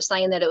is they kept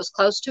saying that it was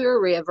close to a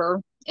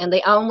river, and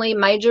the only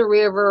major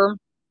river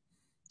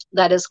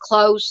that is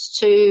close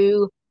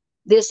to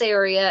this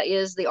area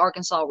is the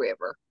Arkansas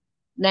River.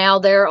 Now,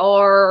 there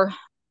are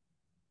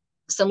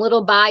some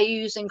little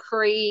bayous and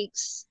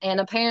creeks, and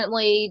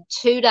apparently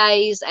 2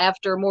 days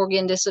after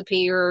Morgan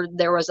disappeared,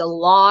 there was a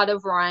lot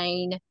of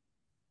rain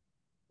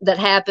that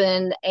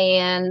happened,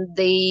 and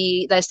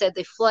they said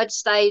the flood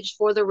stage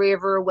for the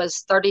river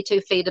was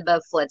 32 feet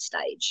above flood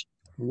stage.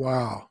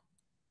 Wow.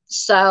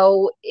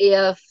 So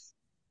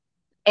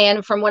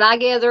and from what I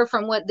gather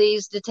from what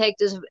these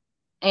detectives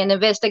and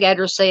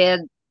investigators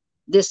said,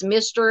 this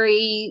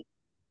mystery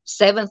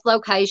 7th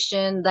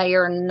location, they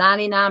are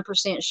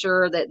 99%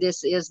 sure that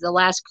this is the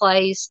last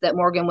place that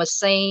Morgan was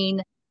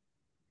seen,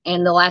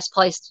 and the last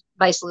place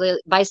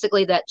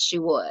basically that she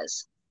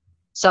was.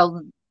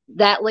 So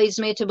that leads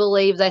me to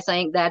believe they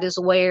think that is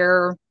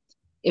where,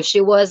 if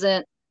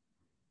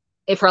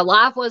her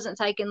life wasn't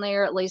taken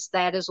there, at least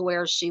that is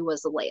where she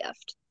was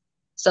left.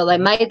 So they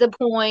made the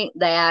point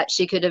that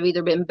she could have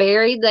either been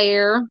buried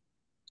there,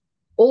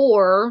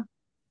 or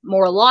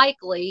more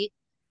likely,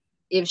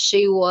 if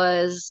she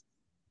was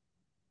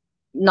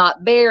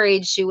not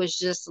buried, she was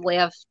just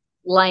left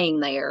laying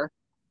there.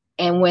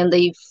 And when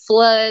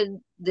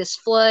this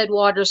flood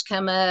waters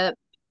come up,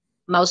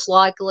 most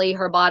likely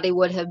her body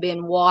would have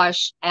been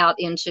washed out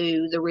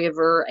into the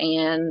river,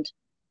 and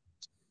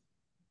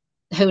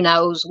who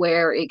knows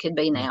where it could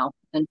be now,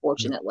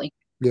 unfortunately.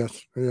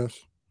 Yes.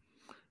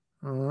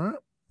 All right.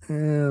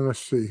 And let's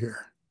see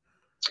here.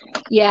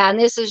 Yeah, and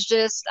this is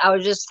I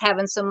was just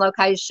having some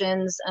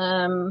locations,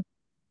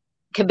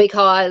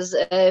 because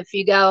if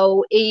you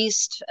go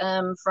east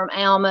from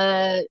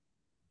Alma,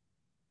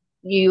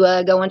 you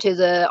go into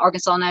the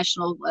Arkansas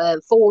National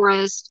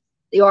Forest.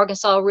 The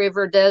Arkansas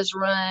River does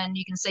run.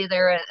 You can see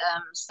there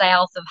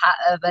south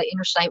of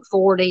Interstate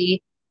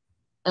 40.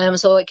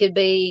 So it could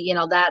be,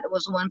 that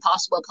was one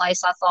possible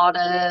place I thought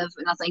of.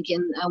 And I think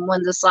in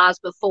one of the slides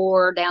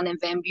before, down in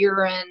Van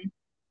Buren,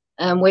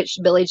 which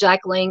Billy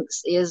Jack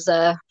Links is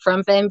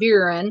from Van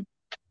Buren,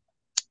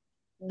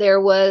 there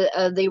was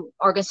the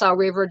Arkansas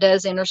River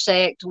does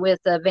intersect with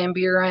Van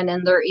Buren,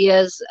 and there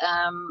is,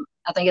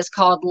 I think it's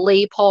called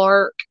Lee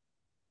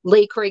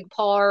Creek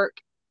Park.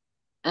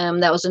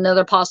 That was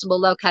another possible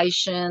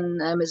location.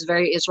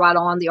 It's right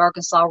on the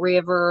Arkansas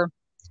River.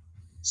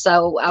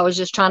 So I was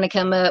just trying to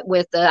come up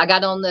with, I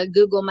got on the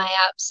Google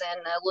Maps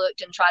and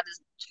looked and tried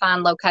to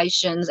find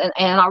locations. And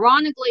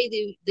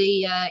ironically,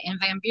 the in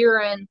Van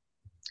Buren,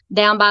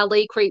 down by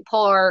Lee Creek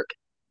Park,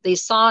 the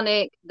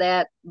Sonic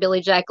that Billy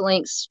Jack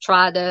Links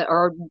tried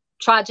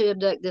tried to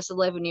abduct this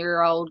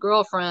 11-year-old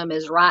girl from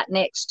is right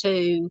next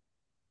to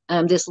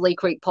this Lee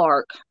Creek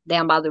Park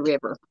down by the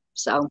river.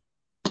 So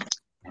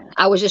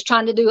I was just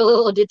trying to do a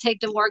little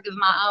detective work of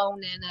my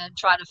own and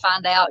try to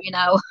find out,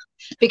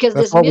 because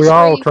That's this what we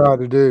all mystery, try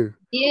to do.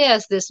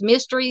 yes, this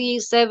mystery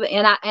seven,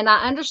 and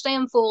I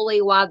understand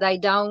fully why they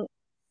don't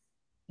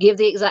give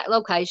the exact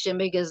location,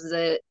 because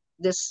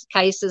this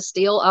case is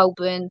still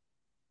open.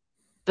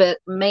 But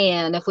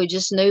man, if we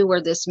just knew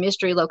where this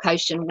mystery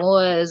location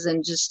was,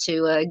 and just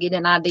to get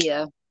an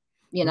idea,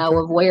 Okay.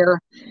 of where.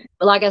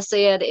 But like I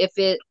said, if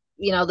it,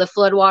 the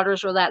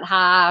floodwaters were that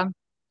high,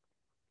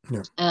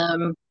 Yeah.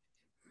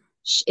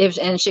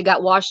 and she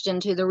got washed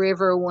into the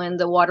river when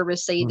the water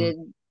receded,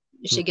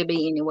 she Mhm. could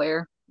be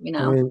anywhere.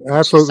 I mean, It's just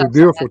absolutely so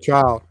beautiful sad.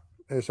 child.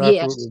 It's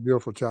Yes, absolutely a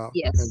beautiful child,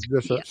 yes, and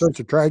just yes, such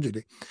a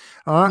tragedy.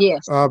 All right.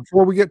 yes.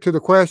 Before we get to the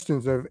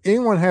questions, if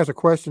anyone has a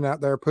question out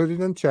there, put it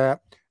in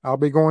chat. I'll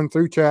be going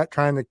through chat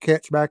trying to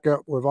catch back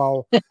up with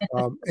all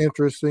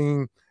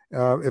interesting.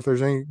 If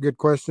there's any good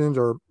questions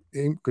or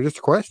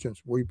just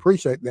questions, we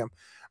appreciate them.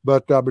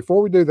 But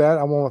before we do that,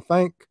 I want to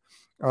thank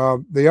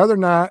the other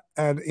night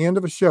at the end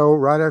of a show,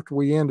 right after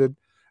we ended.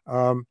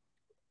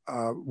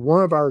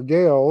 One of our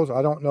gals,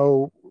 I don't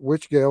know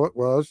which gal it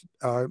was,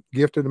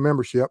 gifted a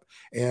membership,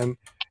 and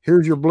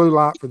here's your blue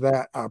light for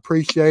that. I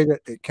appreciate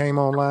it. It came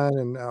online,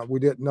 and we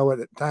didn't know it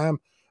at the time,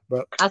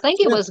 but I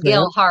think it was then,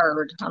 Gail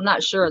Hurd. I'm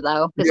not sure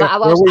though, because yeah, I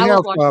well, was we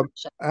have watching the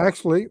show.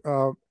 actually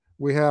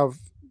we have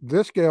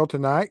this gal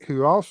tonight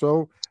who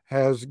also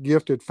has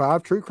gifted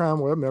 5 True Crime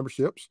Web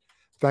memberships.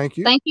 Thank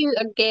you. Thank you,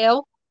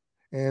 Gail.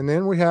 And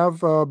then we have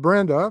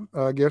Brenda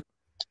gift.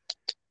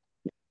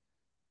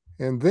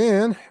 And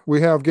then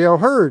we have Gail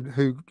Hurd,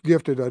 who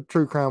gifted a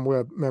True Crime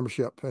Web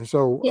membership. And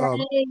so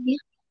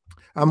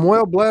I'm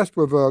well blessed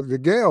with the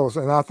Gales,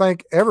 and I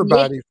thank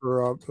everybody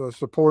for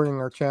supporting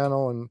our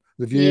channel and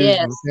the views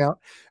and the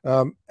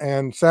count.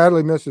 And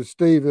sadly, Mrs.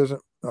 Steve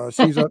isn't.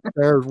 She's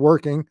upstairs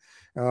working,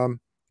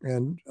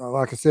 and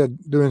like I said,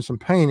 doing some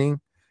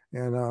painting.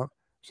 And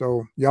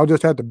so y'all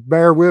just have to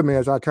bear with me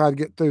as I try to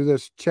get through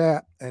this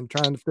chat and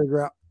trying to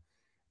figure out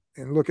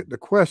and look at the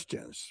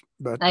questions.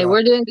 But hey,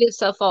 we're doing good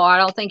so far. I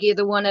don't think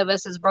either one of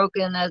us has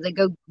broken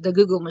the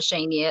Google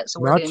machine yet. So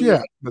we're not doing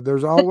yet, good. but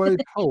there's always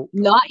hope.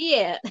 Not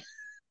yet.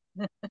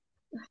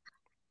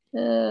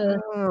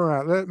 All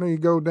right, let me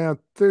go down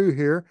through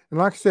here. And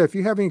like I said, if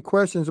you have any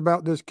questions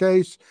about this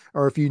case,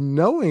 or if you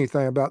know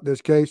anything about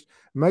this case,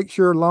 make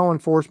sure law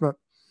enforcement,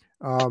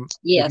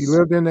 if you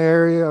lived in the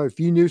area, if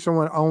you knew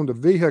someone owned a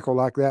vehicle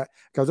like that,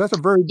 because that's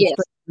a very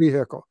distinct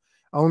vehicle,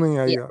 owning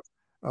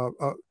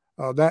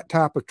that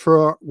type of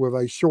truck with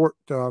a short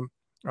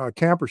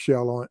camper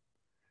shell on it.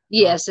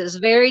 Yes, it's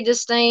very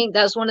distinct.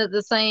 That's one of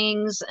the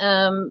things.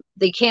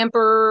 The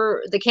camper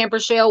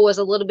shell was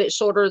a little bit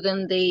shorter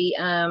than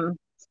the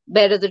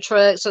bed of the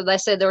truck, so they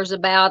said there was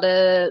about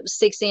a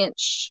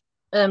 6-inch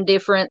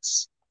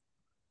difference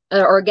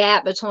or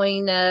gap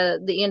between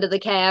the end of the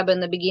cab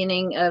and the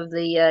beginning of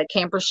the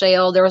camper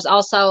shell. There was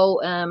also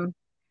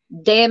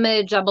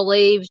damage, I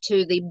believe,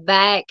 to the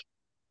back.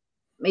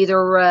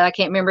 Either I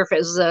can't remember if it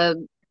was I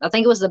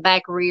think it was the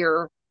back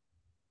rear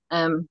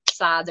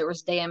side that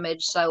was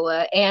damaged. So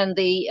and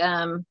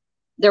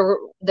there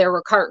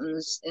were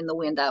curtains in the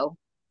window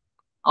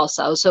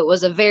also. So it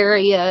was a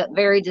very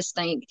very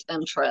distinct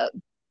truck.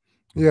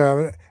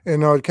 Yeah,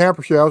 and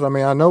camper shells. I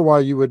mean, I know why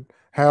you would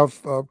have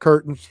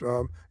curtains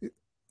for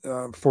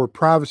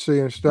privacy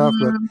and stuff,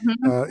 but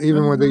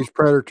even with these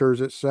predators,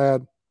 it's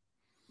sad.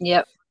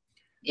 Yep.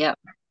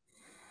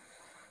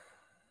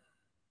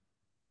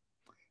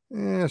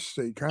 Let's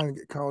see, trying to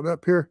get caught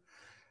up here.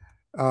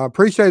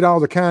 Appreciate all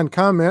the kind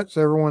comments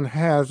everyone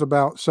has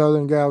about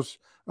Southern Gal's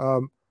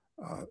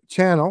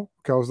channel,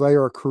 because they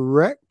are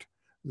correct.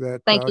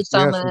 That thank you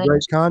so much. Some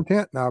great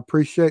content, and I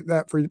appreciate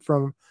that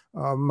from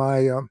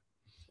my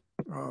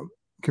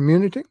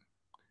community.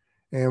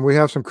 And we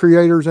have some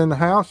creators in the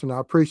house, and I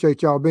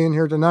appreciate y'all being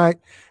here tonight.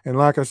 And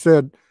like I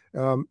said,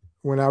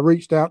 when I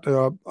reached out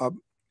to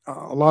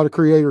a lot of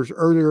creators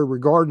earlier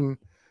regarding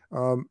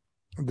a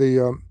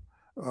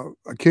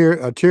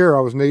chair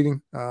I was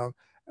needing,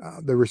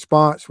 the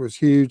response was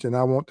huge, and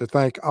I want to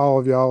thank all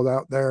of y'all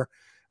out there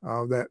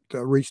that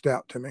reached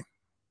out to me.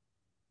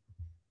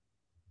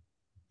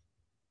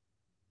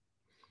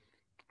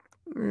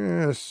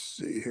 Let's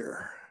see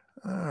here.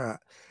 All right.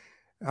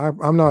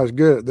 I'm not as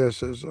good at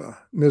this as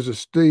Mrs.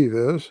 Steve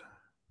is.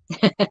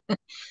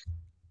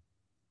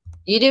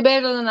 You do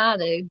better than I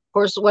do. Of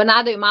course, when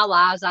I do my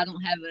lives, I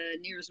don't have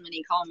near as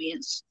many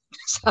comments,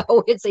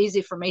 so it's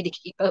easy for me to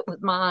keep up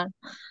with mine.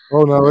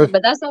 Oh no,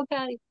 but that's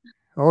okay.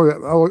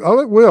 Oh,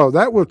 it will.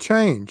 That will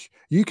change.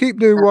 You keep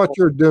doing what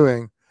you're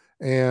doing,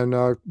 and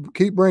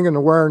keep bringing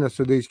awareness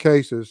to these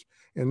cases,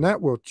 and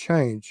that will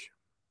change.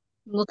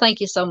 Well, thank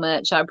you so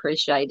much. I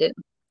appreciate it.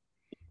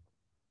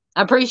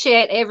 I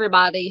appreciate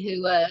everybody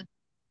who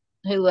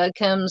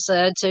comes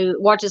to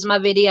watches my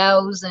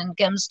videos and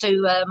comes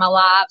to my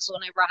lives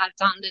whenever I have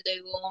time to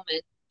do them,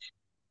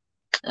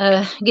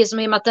 and gives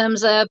me my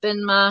thumbs up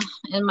and my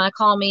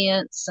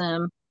comments.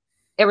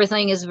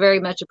 everything is very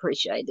much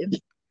appreciated.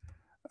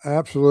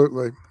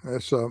 Absolutely.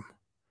 It's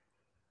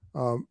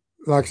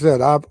like I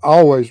said, I've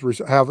always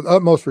have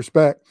utmost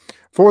respect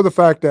for the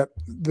fact that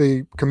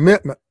the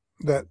commitment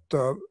that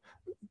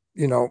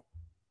you know,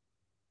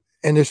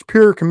 and this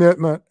pure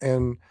commitment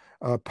and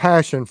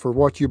passion for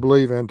what you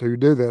believe in to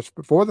do this.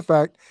 But for the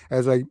fact,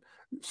 as a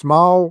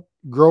small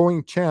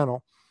growing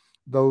channel,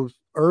 those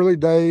early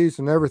days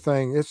and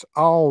everything, it's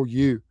all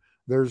you.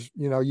 There's,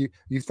 you know, you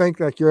think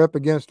that you're up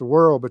against the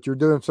world, but you're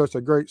doing such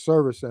a great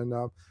service, and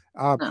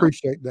I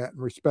appreciate that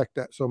and respect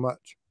that so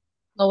much.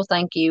 Oh,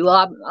 thank you.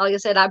 Well, like I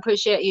said, I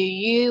appreciate you.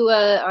 You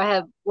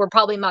were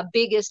probably my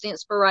biggest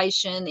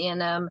inspiration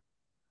in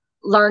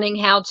learning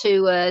how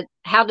to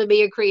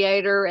be a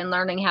creator and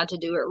learning how to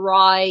do it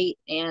right.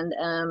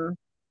 And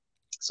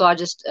so I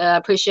just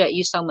appreciate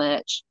you so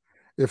much.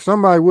 If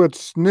somebody would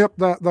snip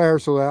that there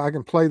so that I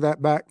can play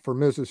that back for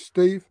Mrs.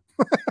 Steve.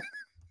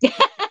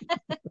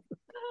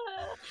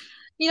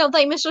 You don't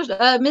think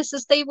Mrs.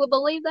 Steve would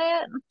believe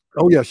that?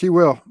 Oh yeah, she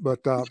will.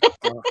 But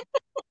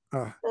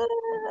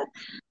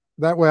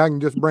that way I can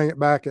just bring it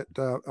back at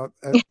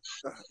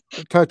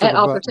touch at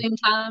of opportune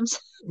times.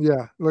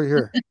 Yeah, look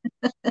here.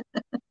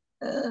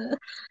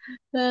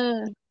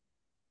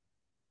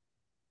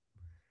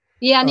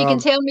 Yeah, and you can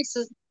tell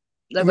Mrs.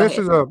 This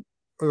is a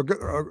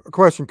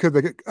question. Could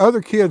the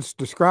other kids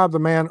describe the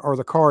man or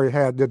the car he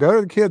had? Did the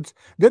other kids,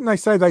 didn't they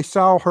say they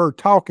saw her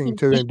talking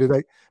to him?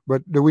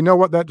 But do we know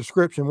what that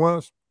description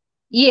was?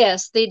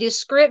 Yes, the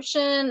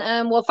description,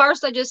 well,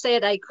 first they just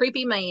said a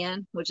creepy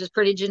man, which is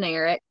pretty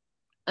generic.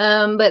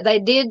 But they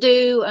did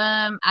do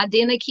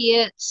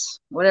identikits,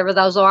 whatever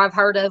those are. I've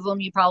heard of them.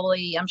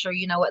 I'm sure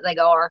you know what they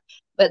are.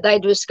 But they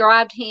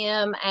described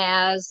him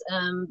as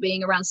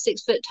being around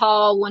 6 foot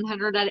tall,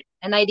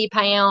 180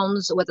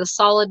 pounds, with a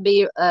solid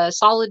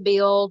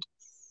build.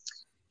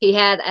 He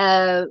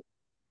had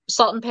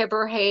salt and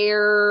pepper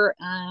hair,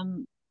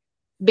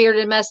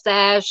 bearded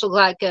mustache, looked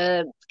like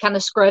a kind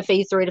of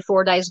scruffy 3 to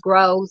 4 days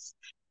growth.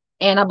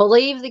 And I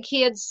believe the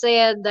kids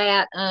said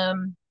that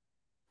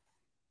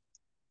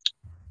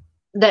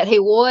that he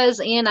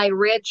was in a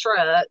red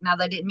truck. Now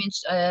they didn't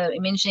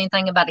mention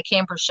anything about a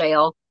camper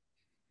shell.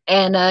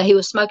 And he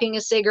was smoking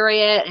a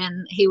cigarette,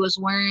 and he was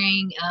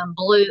wearing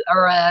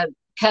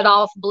cut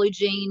off blue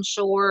jean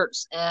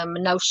shorts,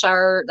 no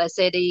shirt. They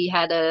said he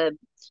had a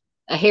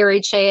hairy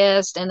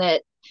chest, and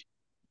that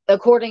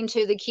according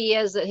to the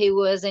kids that he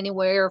was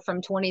anywhere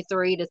from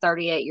 23 to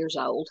 38 years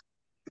old.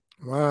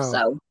 Wow.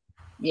 So,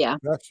 yeah.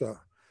 That's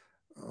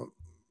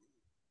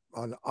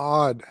an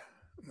odd,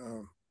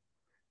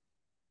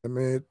 I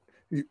mean,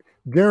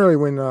 generally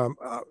when,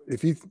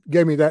 if you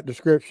gave me that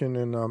description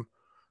in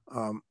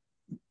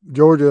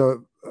Georgia,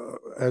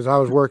 as I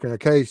was working a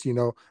case, you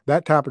know,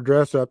 that type of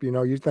dress up, you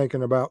know, you're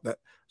thinking about that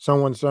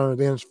someone's under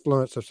the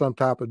influence of some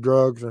type of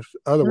drugs or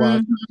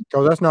otherwise,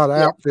 because that's not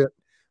an outfit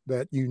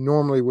that you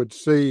normally would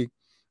see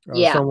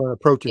someone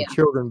approaching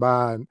children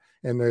by,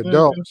 and the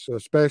adults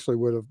especially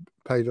would have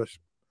paid us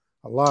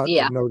a lot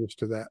of notice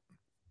to that.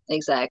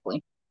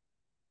 Exactly.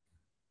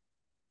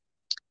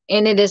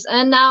 And it is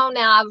unknown.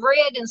 Now, I've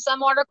read in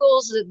some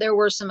articles that there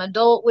were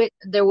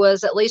there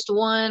was at least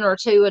 1 or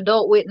 2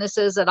 adult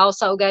witnesses that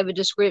also gave a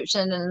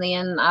description. And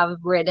then I've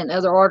read in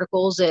other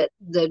articles that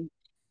the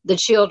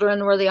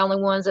children were the only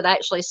ones that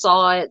actually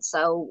saw it.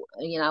 So,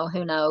 you know,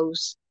 who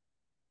knows?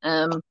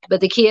 But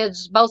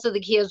both of the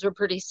kids were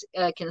pretty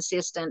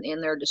consistent in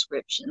their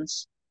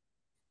descriptions.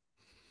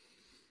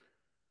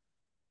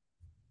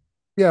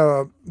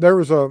 Yeah, there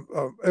was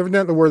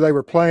evidently where they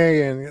were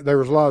playing, and there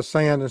was a lot of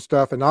sand and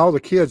stuff, and all the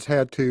kids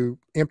had to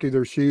empty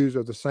their shoes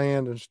of the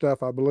sand and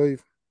stuff, I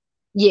believe.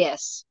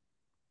 Yes.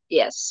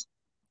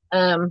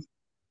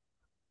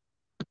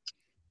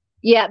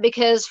 Yeah,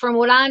 because from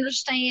what I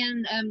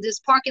understand, this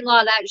parking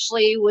lot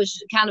actually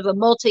was kind of a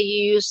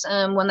multi-use.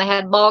 When they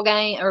had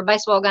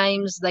baseball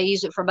games, they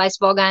used it for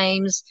baseball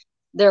games.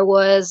 There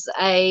was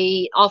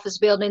a office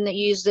building that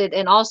used it,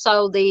 and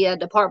also the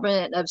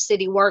Department of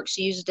City Works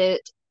used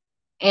it.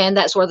 And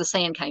that's where the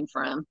sand came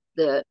from.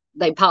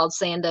 They piled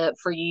sand up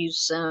for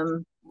use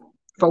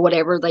for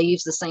whatever they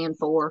used the sand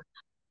for.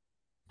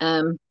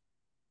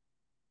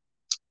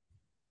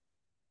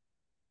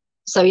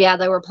 So yeah,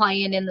 they were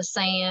playing in the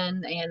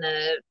sand, and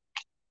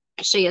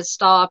she had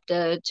stopped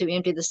to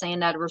empty the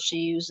sand out of her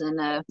shoes,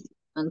 and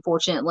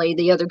unfortunately,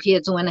 the other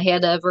kids went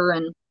ahead of her,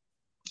 and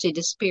she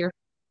disappeared.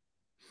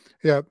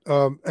 Yeah,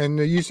 and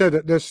you said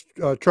that this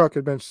truck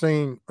had been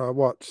seen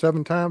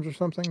 7 times or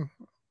something?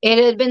 It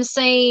had been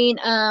seen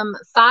 5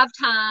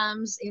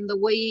 times in the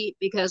week,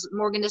 because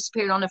Morgan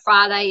disappeared on a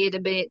Friday. It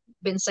had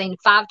been seen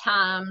 5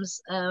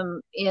 times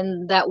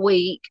in that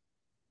week.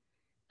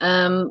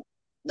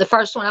 The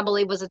first one, I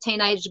believe, was a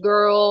teenage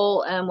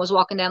girl, was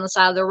walking down the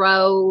side of the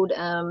road.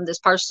 This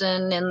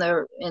person in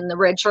the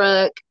red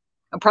truck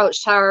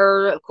approached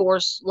her. Of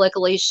course,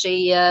 luckily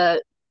she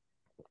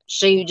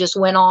just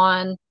went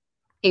on.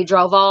 He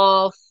drove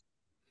off.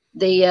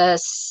 The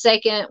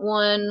second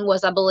one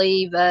was, I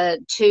believe,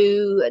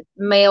 two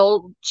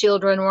male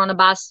children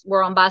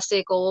were on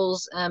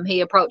bicycles.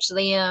 He approached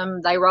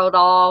them. They rode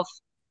off,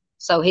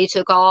 so he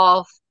took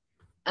off.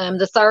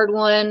 The third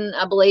one,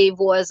 I believe,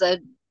 was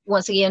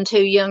once again,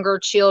 two younger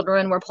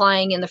children were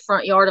playing in the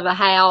front yard of a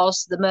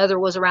house. The mother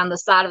was around the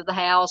side of the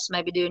house,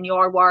 maybe doing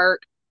yard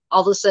work.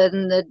 All of a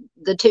sudden,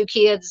 the two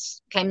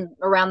kids came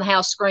around the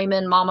house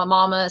screaming, "Mama,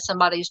 Mama,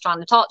 somebody's trying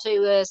to talk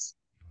to us."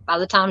 By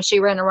the time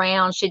she ran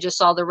around, she just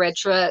saw the red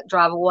truck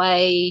drive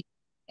away.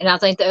 And I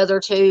think the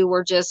other two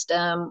were just,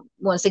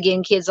 once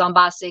again, kids on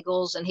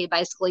bicycles, and he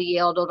basically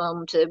yelled at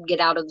them to get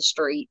out of the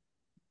street.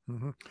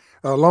 Mm-hmm.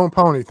 Lone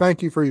Pony,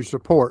 thank you for your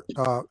support.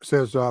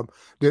 Says,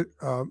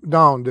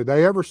 Dawn, did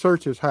they ever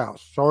search his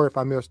house? Sorry if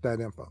I missed that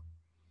info.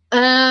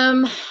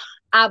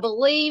 I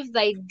believe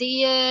they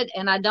did,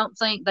 and I don't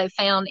think they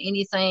found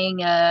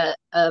anything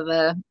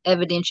of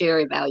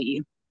evidentiary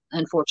value,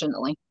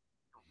 unfortunately.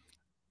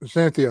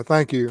 Cynthia,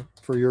 thank you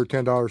for your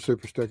 $10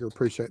 super sticker.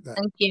 Appreciate that.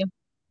 Thank you.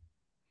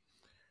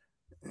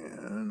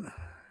 And,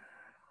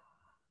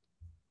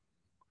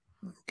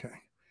 okay.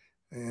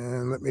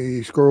 And let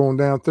me scroll on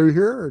down through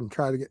here and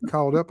try to get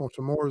caught up on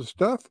some more of the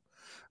stuff.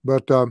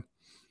 But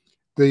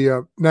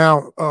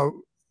now,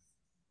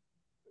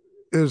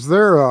 is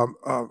there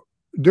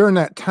during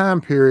that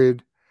time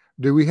period,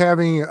 do we have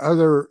any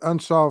other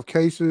unsolved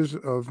cases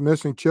of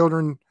missing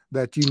children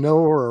that you know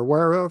or are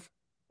aware of?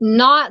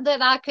 Not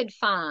that I could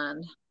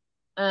find.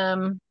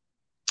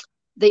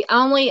 The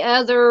only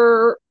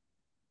other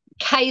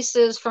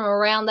cases from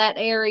around that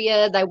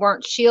area, they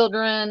weren't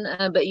children,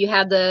 but you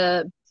had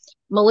the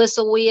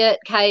Melissa Witt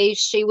case.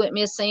 She went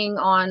missing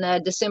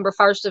on December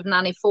 1st of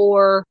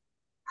 94.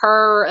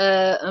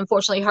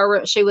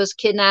 Unfortunately, she was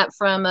kidnapped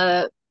from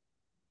a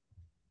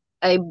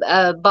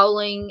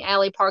bowling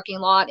alley parking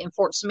lot in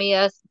Fort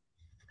Smith.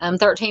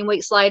 13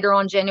 weeks later,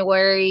 on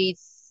January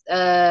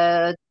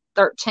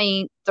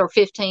 13th or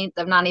 15th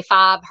of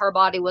 95, her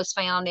body was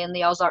found in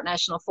the Ozark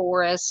National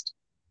Forest.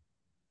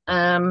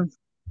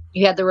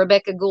 You had the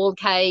Rebecca Gould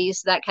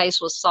case. That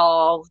case was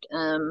solved.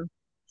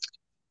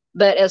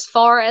 But as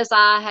far as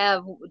I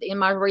have in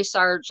my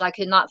research, I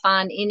could not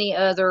find any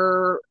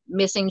other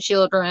missing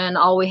children.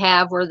 All we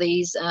have were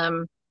these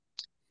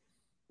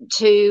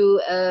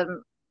two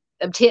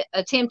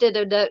attempted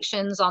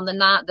abductions on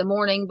the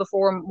morning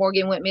before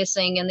Morgan went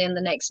missing, and then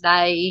the next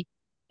day,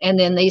 and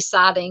then these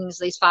 5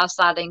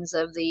 sightings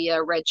of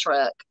the red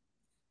truck.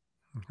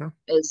 Okay.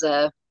 Is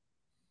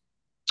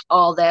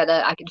all that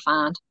I could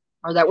find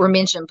or that were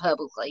mentioned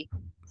publicly.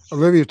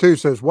 Olivia too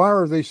says, why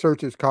are these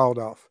searches called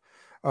off?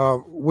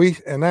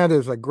 And that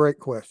is a great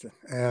question.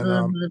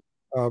 And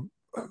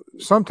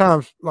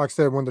sometimes, like I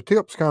said, when the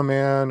tips come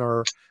in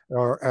or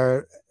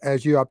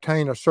as you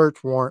obtain a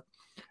search warrant,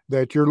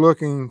 that you're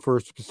looking for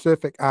a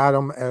specific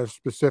item at a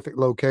specific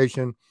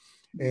location.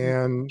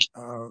 And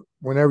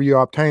whenever you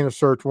obtain a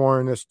search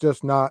warrant, it's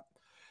just not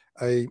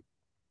you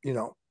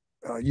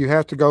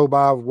have to go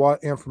by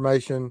what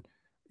information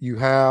you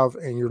have,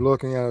 and you're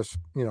looking at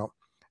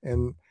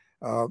and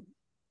of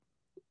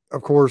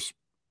course,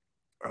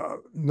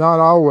 not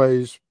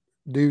always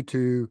due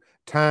to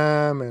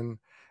time and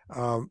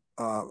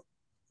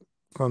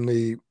from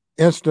the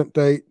instant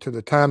date to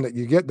the time that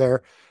you get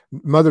there,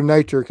 Mother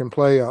Nature can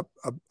play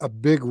a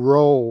big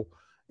role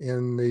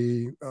in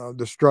the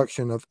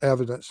destruction of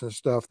evidence and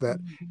stuff, that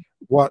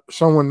what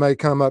someone may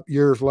come up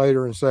years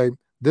later and say,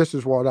 this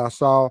is what I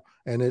saw,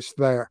 and it's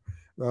there.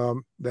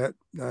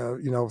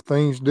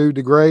 Things do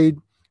degrade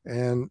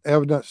and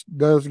evidence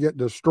does get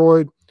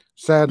destroyed,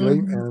 sadly.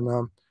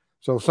 And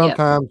so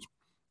sometimes,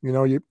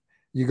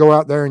 you go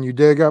out there and you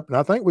dig up, and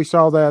I think we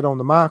saw that on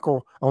the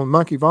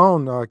Monkey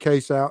Vaughn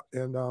case out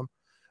in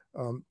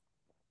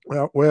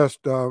out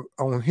west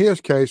on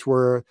his case,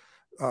 where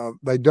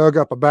they dug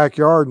up a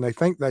backyard and they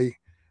think they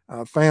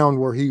found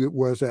where he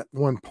was at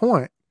one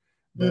point,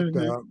 but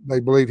they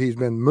believe he's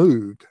been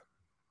moved.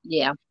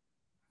 Yeah.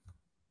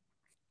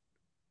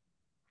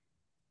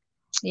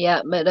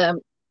 Yeah,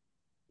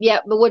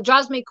 but what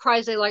drives me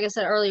crazy, like I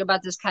said earlier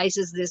about this case,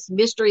 is this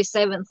mystery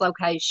 7th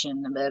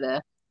location. But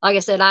like I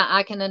said,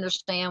 I can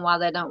understand why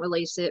they don't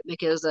release it,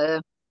 because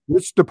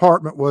which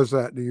department was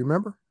that? Do you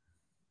remember?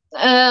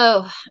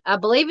 Oh, I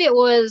believe it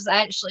was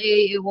a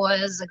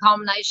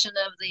combination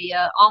of the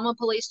Alma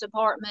Police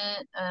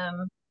Department,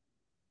 I'm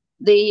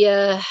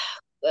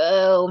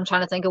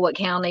trying to think of what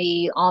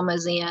county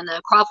Alma's in,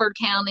 Crawford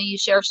County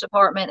Sheriff's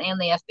Department,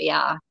 and the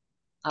FBI,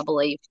 I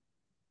believe.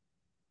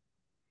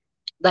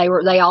 They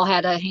all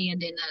had a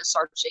hand in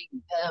searching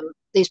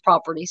these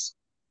properties.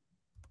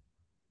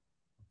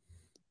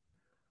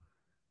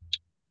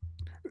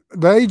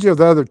 The age of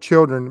the other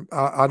children,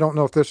 I don't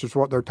know if this is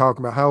what they're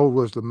talking about. How old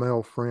was the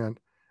male friend?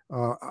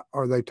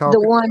 Are they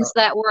talking? The ones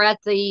that were at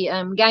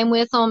the game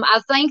with them,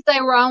 I think they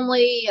were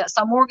only,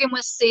 so Morgan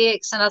was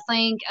 6, and I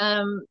think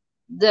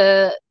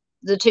the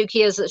 2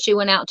 kids that she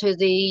went out to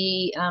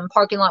the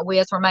parking lot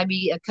with were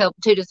maybe 2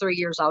 to 3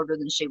 years older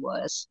than she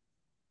was.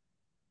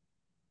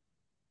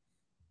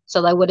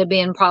 So they would have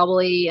been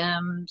probably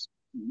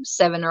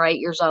 7 or 8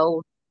 years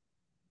old,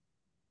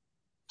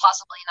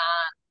 possibly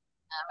 9.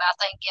 I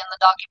think in the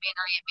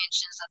documentary it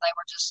mentions that they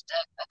were just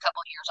a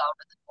couple years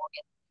older than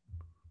Morgan,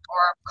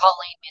 or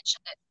Colleen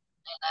mentioned it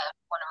in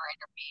one of her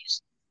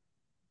interviews.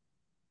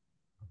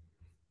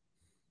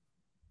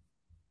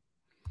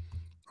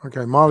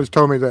 Okay, Molly's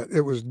told me that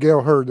it was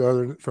Gail Hurd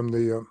from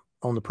the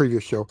on the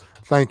previous show.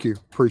 Thank you,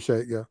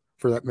 appreciate you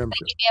for that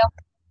membership. Thank you, Gail.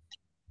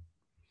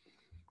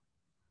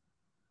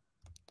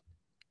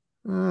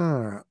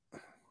 All right.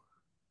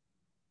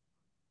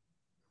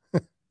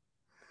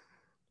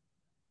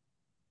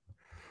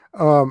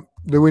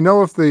 Do we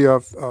know if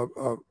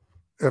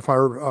if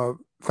our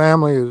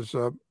family is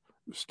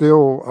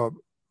still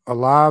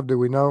alive? Do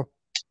we know?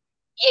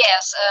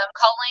 Yes,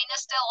 Colleen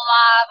is still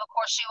alive. Of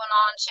course, she went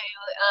on to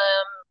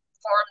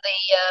form the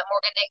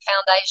Morgan Dick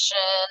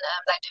Foundation.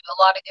 They do a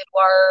lot of good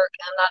work.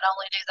 Not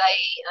only do they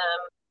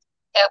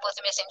help with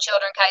the missing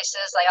children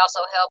cases, they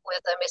also help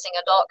with the missing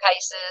adult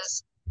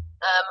cases.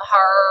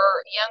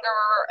 Her younger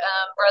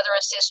brother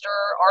and sister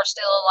are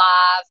still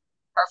alive.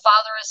 Her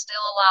father is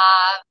still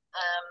alive.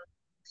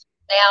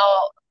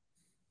 Now,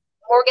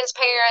 Morgan's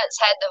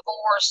parents had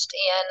divorced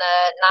in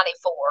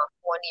 94,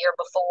 1 year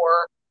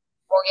before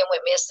Morgan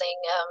went missing.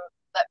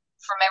 But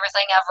from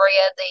everything I've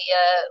read,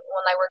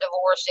 when they were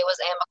divorced, it was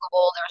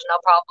amicable. There was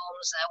no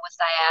problems with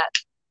that.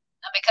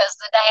 Because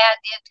the dad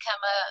did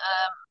come,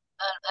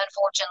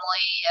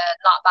 unfortunately,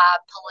 not by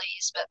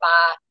police, but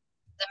by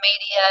the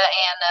media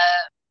and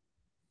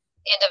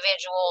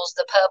individuals,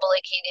 the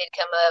public, he did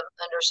come up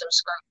under some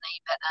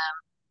scrutiny. But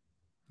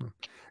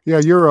yeah,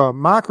 your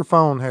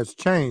microphone has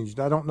changed.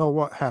 I don't know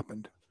what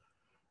happened.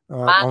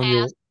 Mine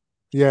has.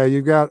 Yeah,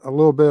 you got a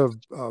little bit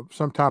of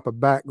some type of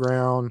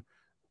background,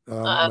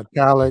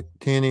 metallic,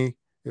 tinny.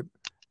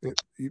 It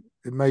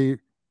may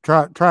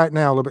try it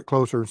now a little bit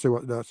closer and see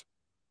what it does.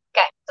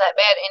 Okay, is that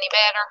bad? Any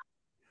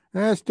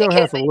better? It still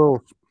has a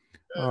little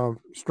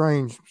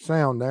strange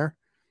sound there.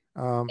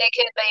 It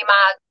could be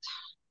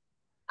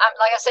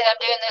like I said, I'm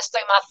doing this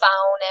through my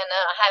phone, and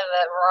I have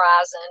a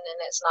Verizon, and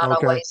it's not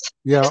always.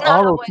 Yeah,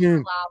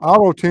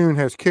 Auto-Tune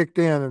has kicked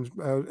in and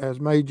has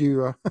made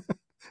you. I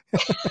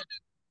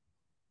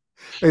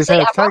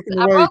broke the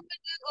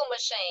Google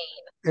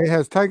machine. It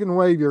has taken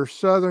away your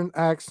Southern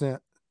accent.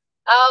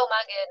 Oh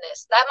my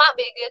goodness, that might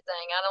be a good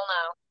thing. I don't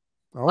know.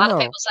 A lot of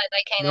people say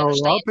they can't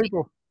understand.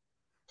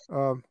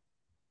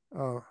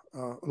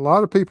 A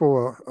lot of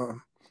people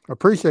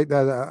appreciate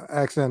that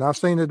accent. I've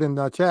seen it in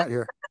the chat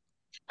here.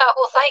 Oh,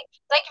 well, thank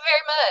you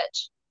very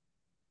much.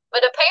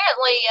 But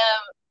apparently,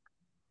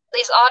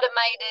 these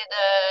automated,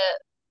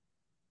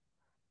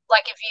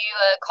 like if you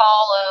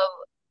call a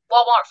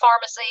Walmart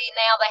pharmacy,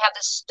 now they have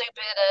this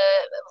stupid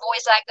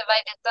voice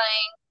activated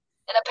thing.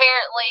 And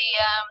apparently,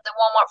 the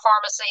Walmart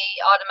pharmacy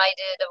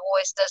automated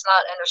voice does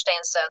not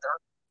understand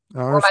Southern.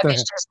 Or maybe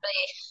it's just me,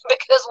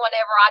 because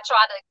whenever I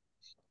try to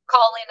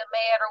call in a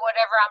med or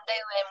whatever I'm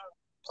doing,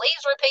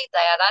 please repeat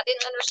that. I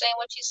didn't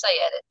understand what you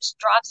said. It just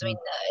drives me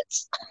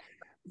nuts.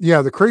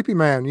 Yeah, the creepy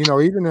man,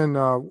 even in,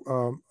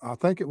 I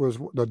think it was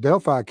the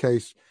Delphi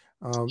case,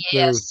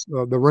 yes.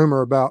 There's the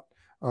rumor about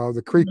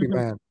the creepy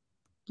man.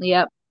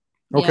 Yep.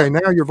 Okay,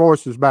 now your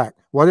voice is back.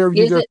 Whatever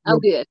you just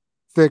good.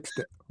 Fixed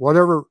it.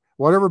 Whatever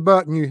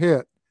button you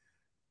hit.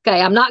 Okay,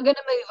 I'm not going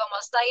to move. I'm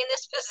going to stay in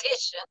this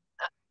position.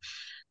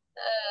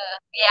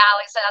 Yeah,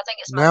 like I said, I think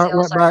it's my now it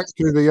went back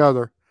to the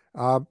other.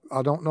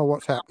 I don't know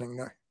what's happening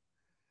there.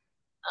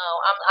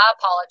 Oh, I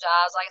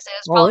apologize. Like I said,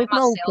 it's probably my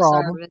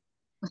cell service.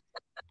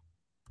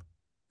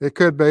 It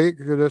could be. It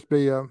could just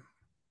be.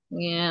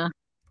 Yeah.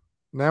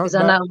 Now it's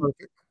back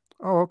perfect.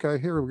 Oh, okay.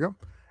 Here we go.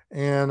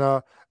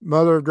 And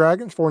Mother of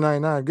Dragons,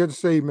 $4.99. Good to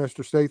see you,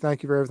 Mr. Steve.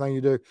 Thank you for everything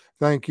you do.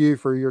 Thank you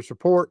for your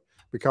support,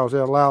 because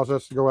it allows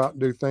us to go out and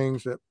do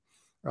things that,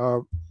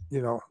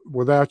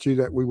 without you,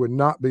 that we would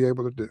not be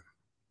able to do.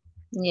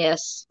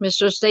 Yes,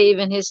 Mr. Steve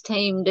and his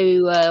team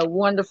do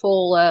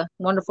wonderful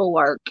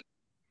work.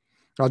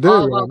 I do.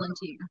 All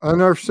volunteer.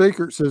 Unearthed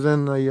Secrets is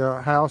in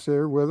the house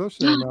here with us.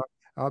 And,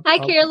 Hi,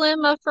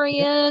 Carolyn, my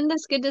friend.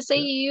 It's good to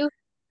see you.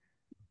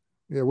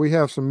 Yeah, we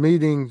have some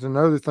meetings and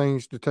other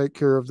things to take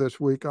care of this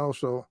week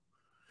also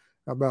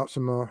about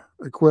some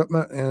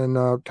equipment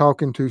and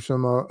talking to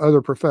some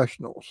other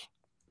professionals.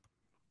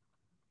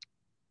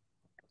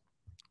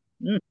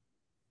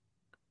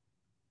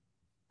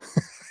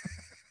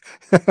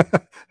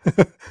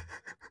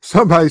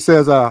 Somebody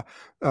says,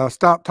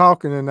 stop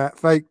talking in that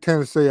fake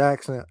Tennessee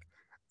accent.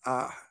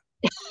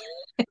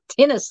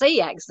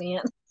 Tennessee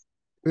accent?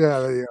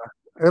 Yeah.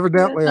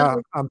 Evidently,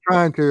 I'm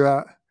trying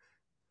to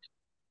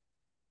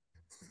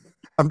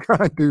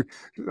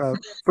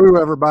fool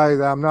everybody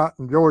that I'm not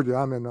in Georgia.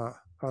 I'm in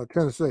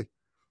Tennessee.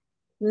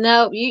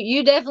 No,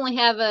 you definitely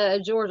have a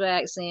Georgia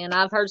accent.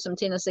 I've heard some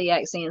Tennessee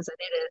accents.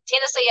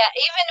 Tennessee,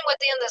 even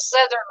within the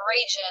southern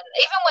region,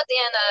 even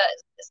within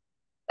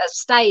a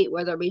state,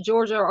 whether it be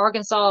Georgia or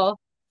Arkansas,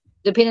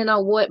 depending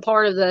on what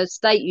part of the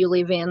state you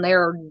live in,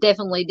 there are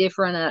definitely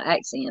different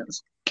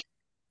accents.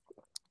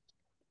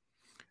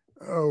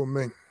 Oh,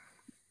 man.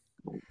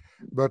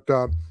 But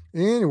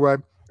anyway,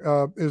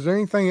 is there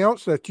anything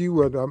else that you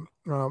would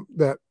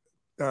that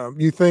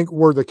you think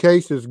where the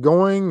case is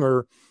going,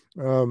 or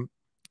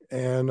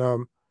and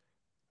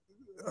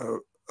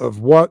of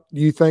what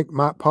you think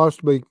might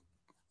possibly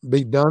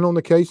be done on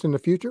the case in the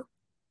future?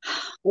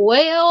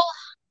 Well,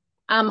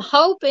 I'm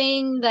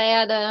hoping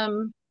that,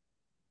 of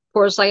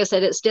course, like I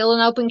said, it's still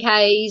an open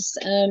case,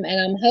 and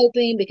I'm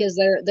hoping, because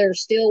they're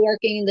still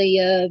working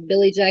the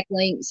Billy Jack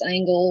Links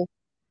angle,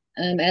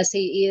 as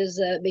he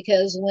is,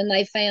 because when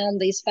they found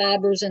these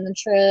fibers in the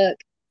truck,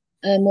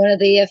 one of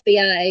the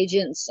FBI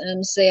agents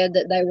said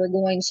that they were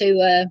going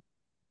to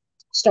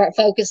start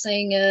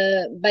focusing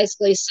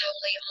basically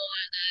solely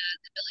on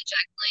the Billy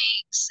Jack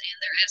Links, and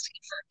they're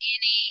asking for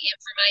any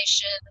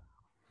information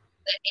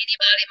that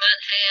anybody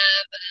might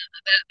have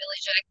about Billy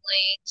Jack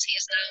Links. He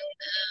is known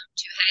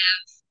to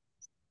have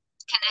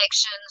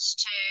connections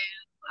to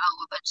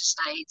a bunch of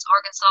states: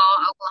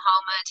 Arkansas,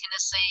 Oklahoma,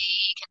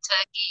 Tennessee,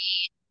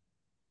 Kentucky.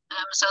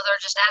 So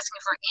they're just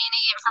asking for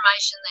any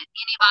information that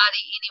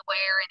anybody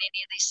anywhere in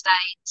any of these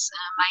states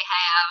may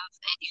have,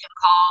 and you can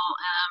call.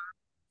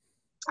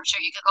 I'm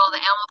sure you could call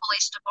the Alma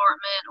Police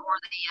Department or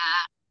the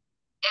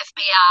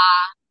FBI.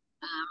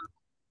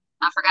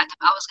 I forgot to.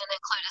 I was going to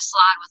include a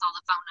slide with all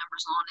the phone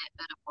numbers on it,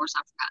 but of course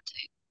I forgot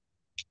to.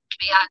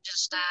 But yeah,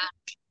 just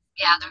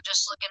yeah, they're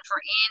just looking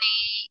for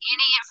any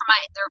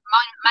information. Their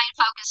main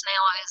focus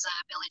now is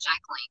Billy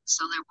Jack Links,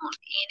 so they want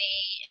any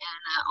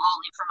and all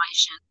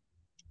information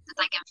that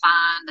they can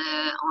find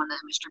on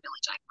Mr.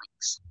 Billy Jack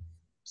Links.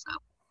 So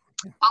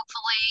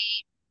hopefully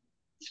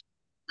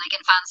they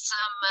can find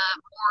some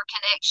more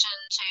connection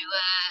to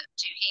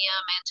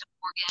him and to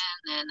Morgan,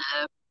 and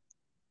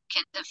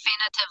can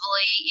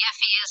definitively, if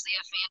he is the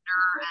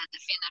offender,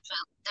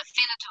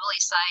 definitively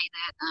say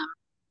that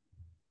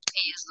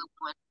he is the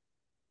one.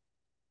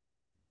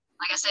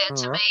 Like I said,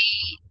 to me,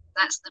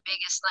 that's the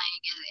biggest thing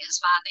is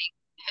finding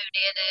who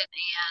did it,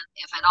 and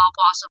if at all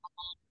possible,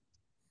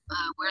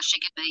 where she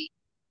could be.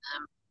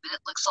 But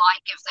it looks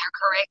like if they're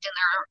correct in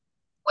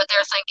what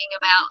they're thinking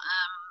about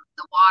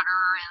the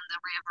water and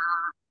the river,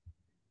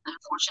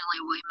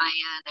 unfortunately, we may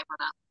never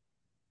know.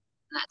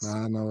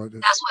 I know it is.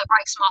 That's what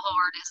breaks my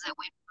heart, is that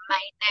we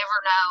may never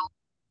know,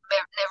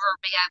 never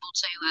be able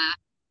to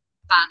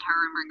find her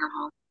and bring her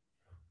home.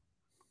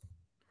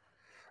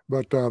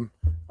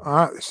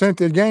 But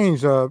Cynthia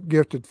Gaines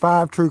gifted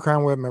 5 True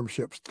Crime Web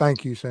memberships.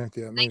 Thank you,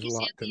 Cynthia. It means a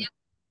lot to me.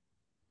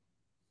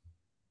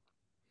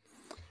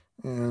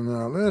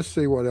 And let's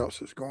see what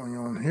else is going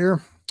on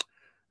here.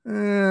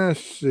 Let's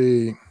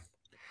see.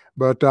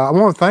 But I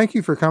want to thank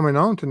you for coming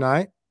on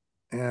tonight,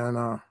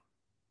 and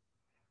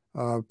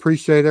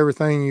appreciate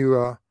everything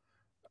you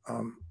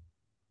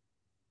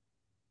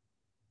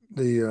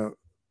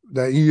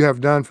that you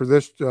have done for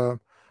this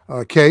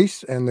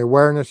case, and the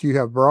awareness you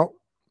have brought,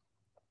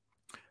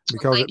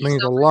 because it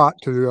means a lot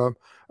to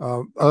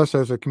us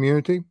as a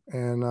community.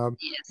 And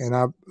Yes. and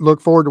I look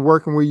forward to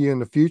working with you in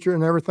the future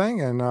and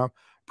everything. And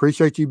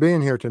appreciate you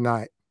being here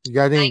tonight. You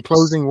got any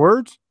closing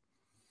words?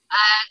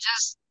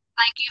 Just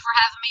thank you for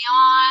having me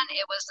on.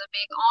 It was a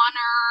big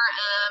honor,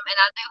 and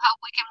I do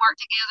hope we can work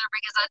together,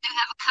 because I do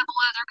have a couple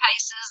other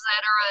cases that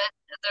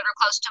are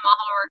close to my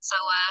heart. So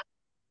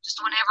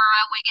just whenever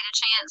we get a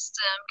chance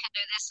can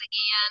do this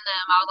again,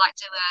 I would like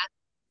to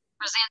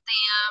present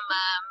them.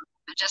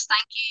 But just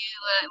thank you.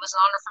 It was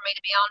an honor for me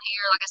to be on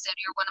here. Like I said,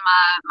 you're one of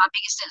my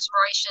biggest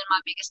inspiration, my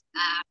biggest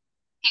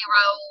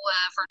hero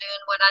for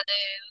doing what I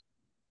do.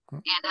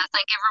 And I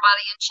thank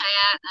everybody in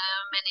chat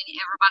and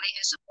everybody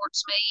who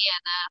supports me.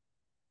 And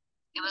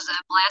it was a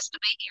blast to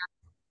be here.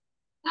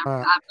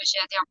 I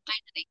appreciate the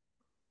opportunity.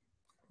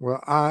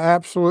 Well, I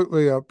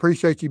absolutely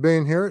appreciate you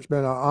being here. It's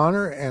been an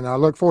honor, and I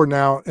look forward.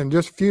 Now, in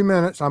just a few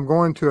minutes, I'm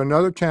going to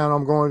another channel.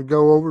 I'm going to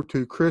go over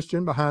to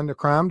Christian Behind the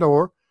Crime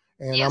Door,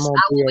 and Yes, I'm going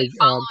I will be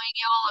following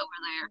y'all over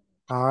there.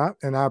 All right,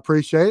 and I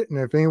appreciate it. And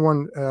if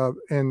anyone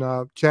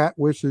in chat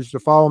wishes to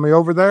follow me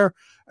over there,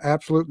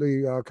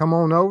 absolutely come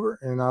on over,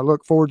 and I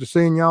look forward to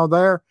seeing y'all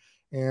there.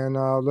 And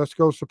let's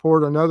go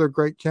support another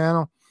great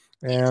channel.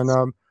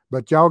 And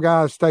but y'all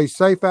guys stay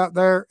safe out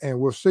there, and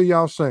we'll see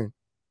y'all soon.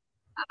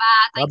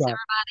 Bye-bye. Thanks, Bye-bye.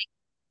 everybody.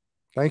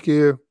 Thank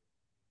you.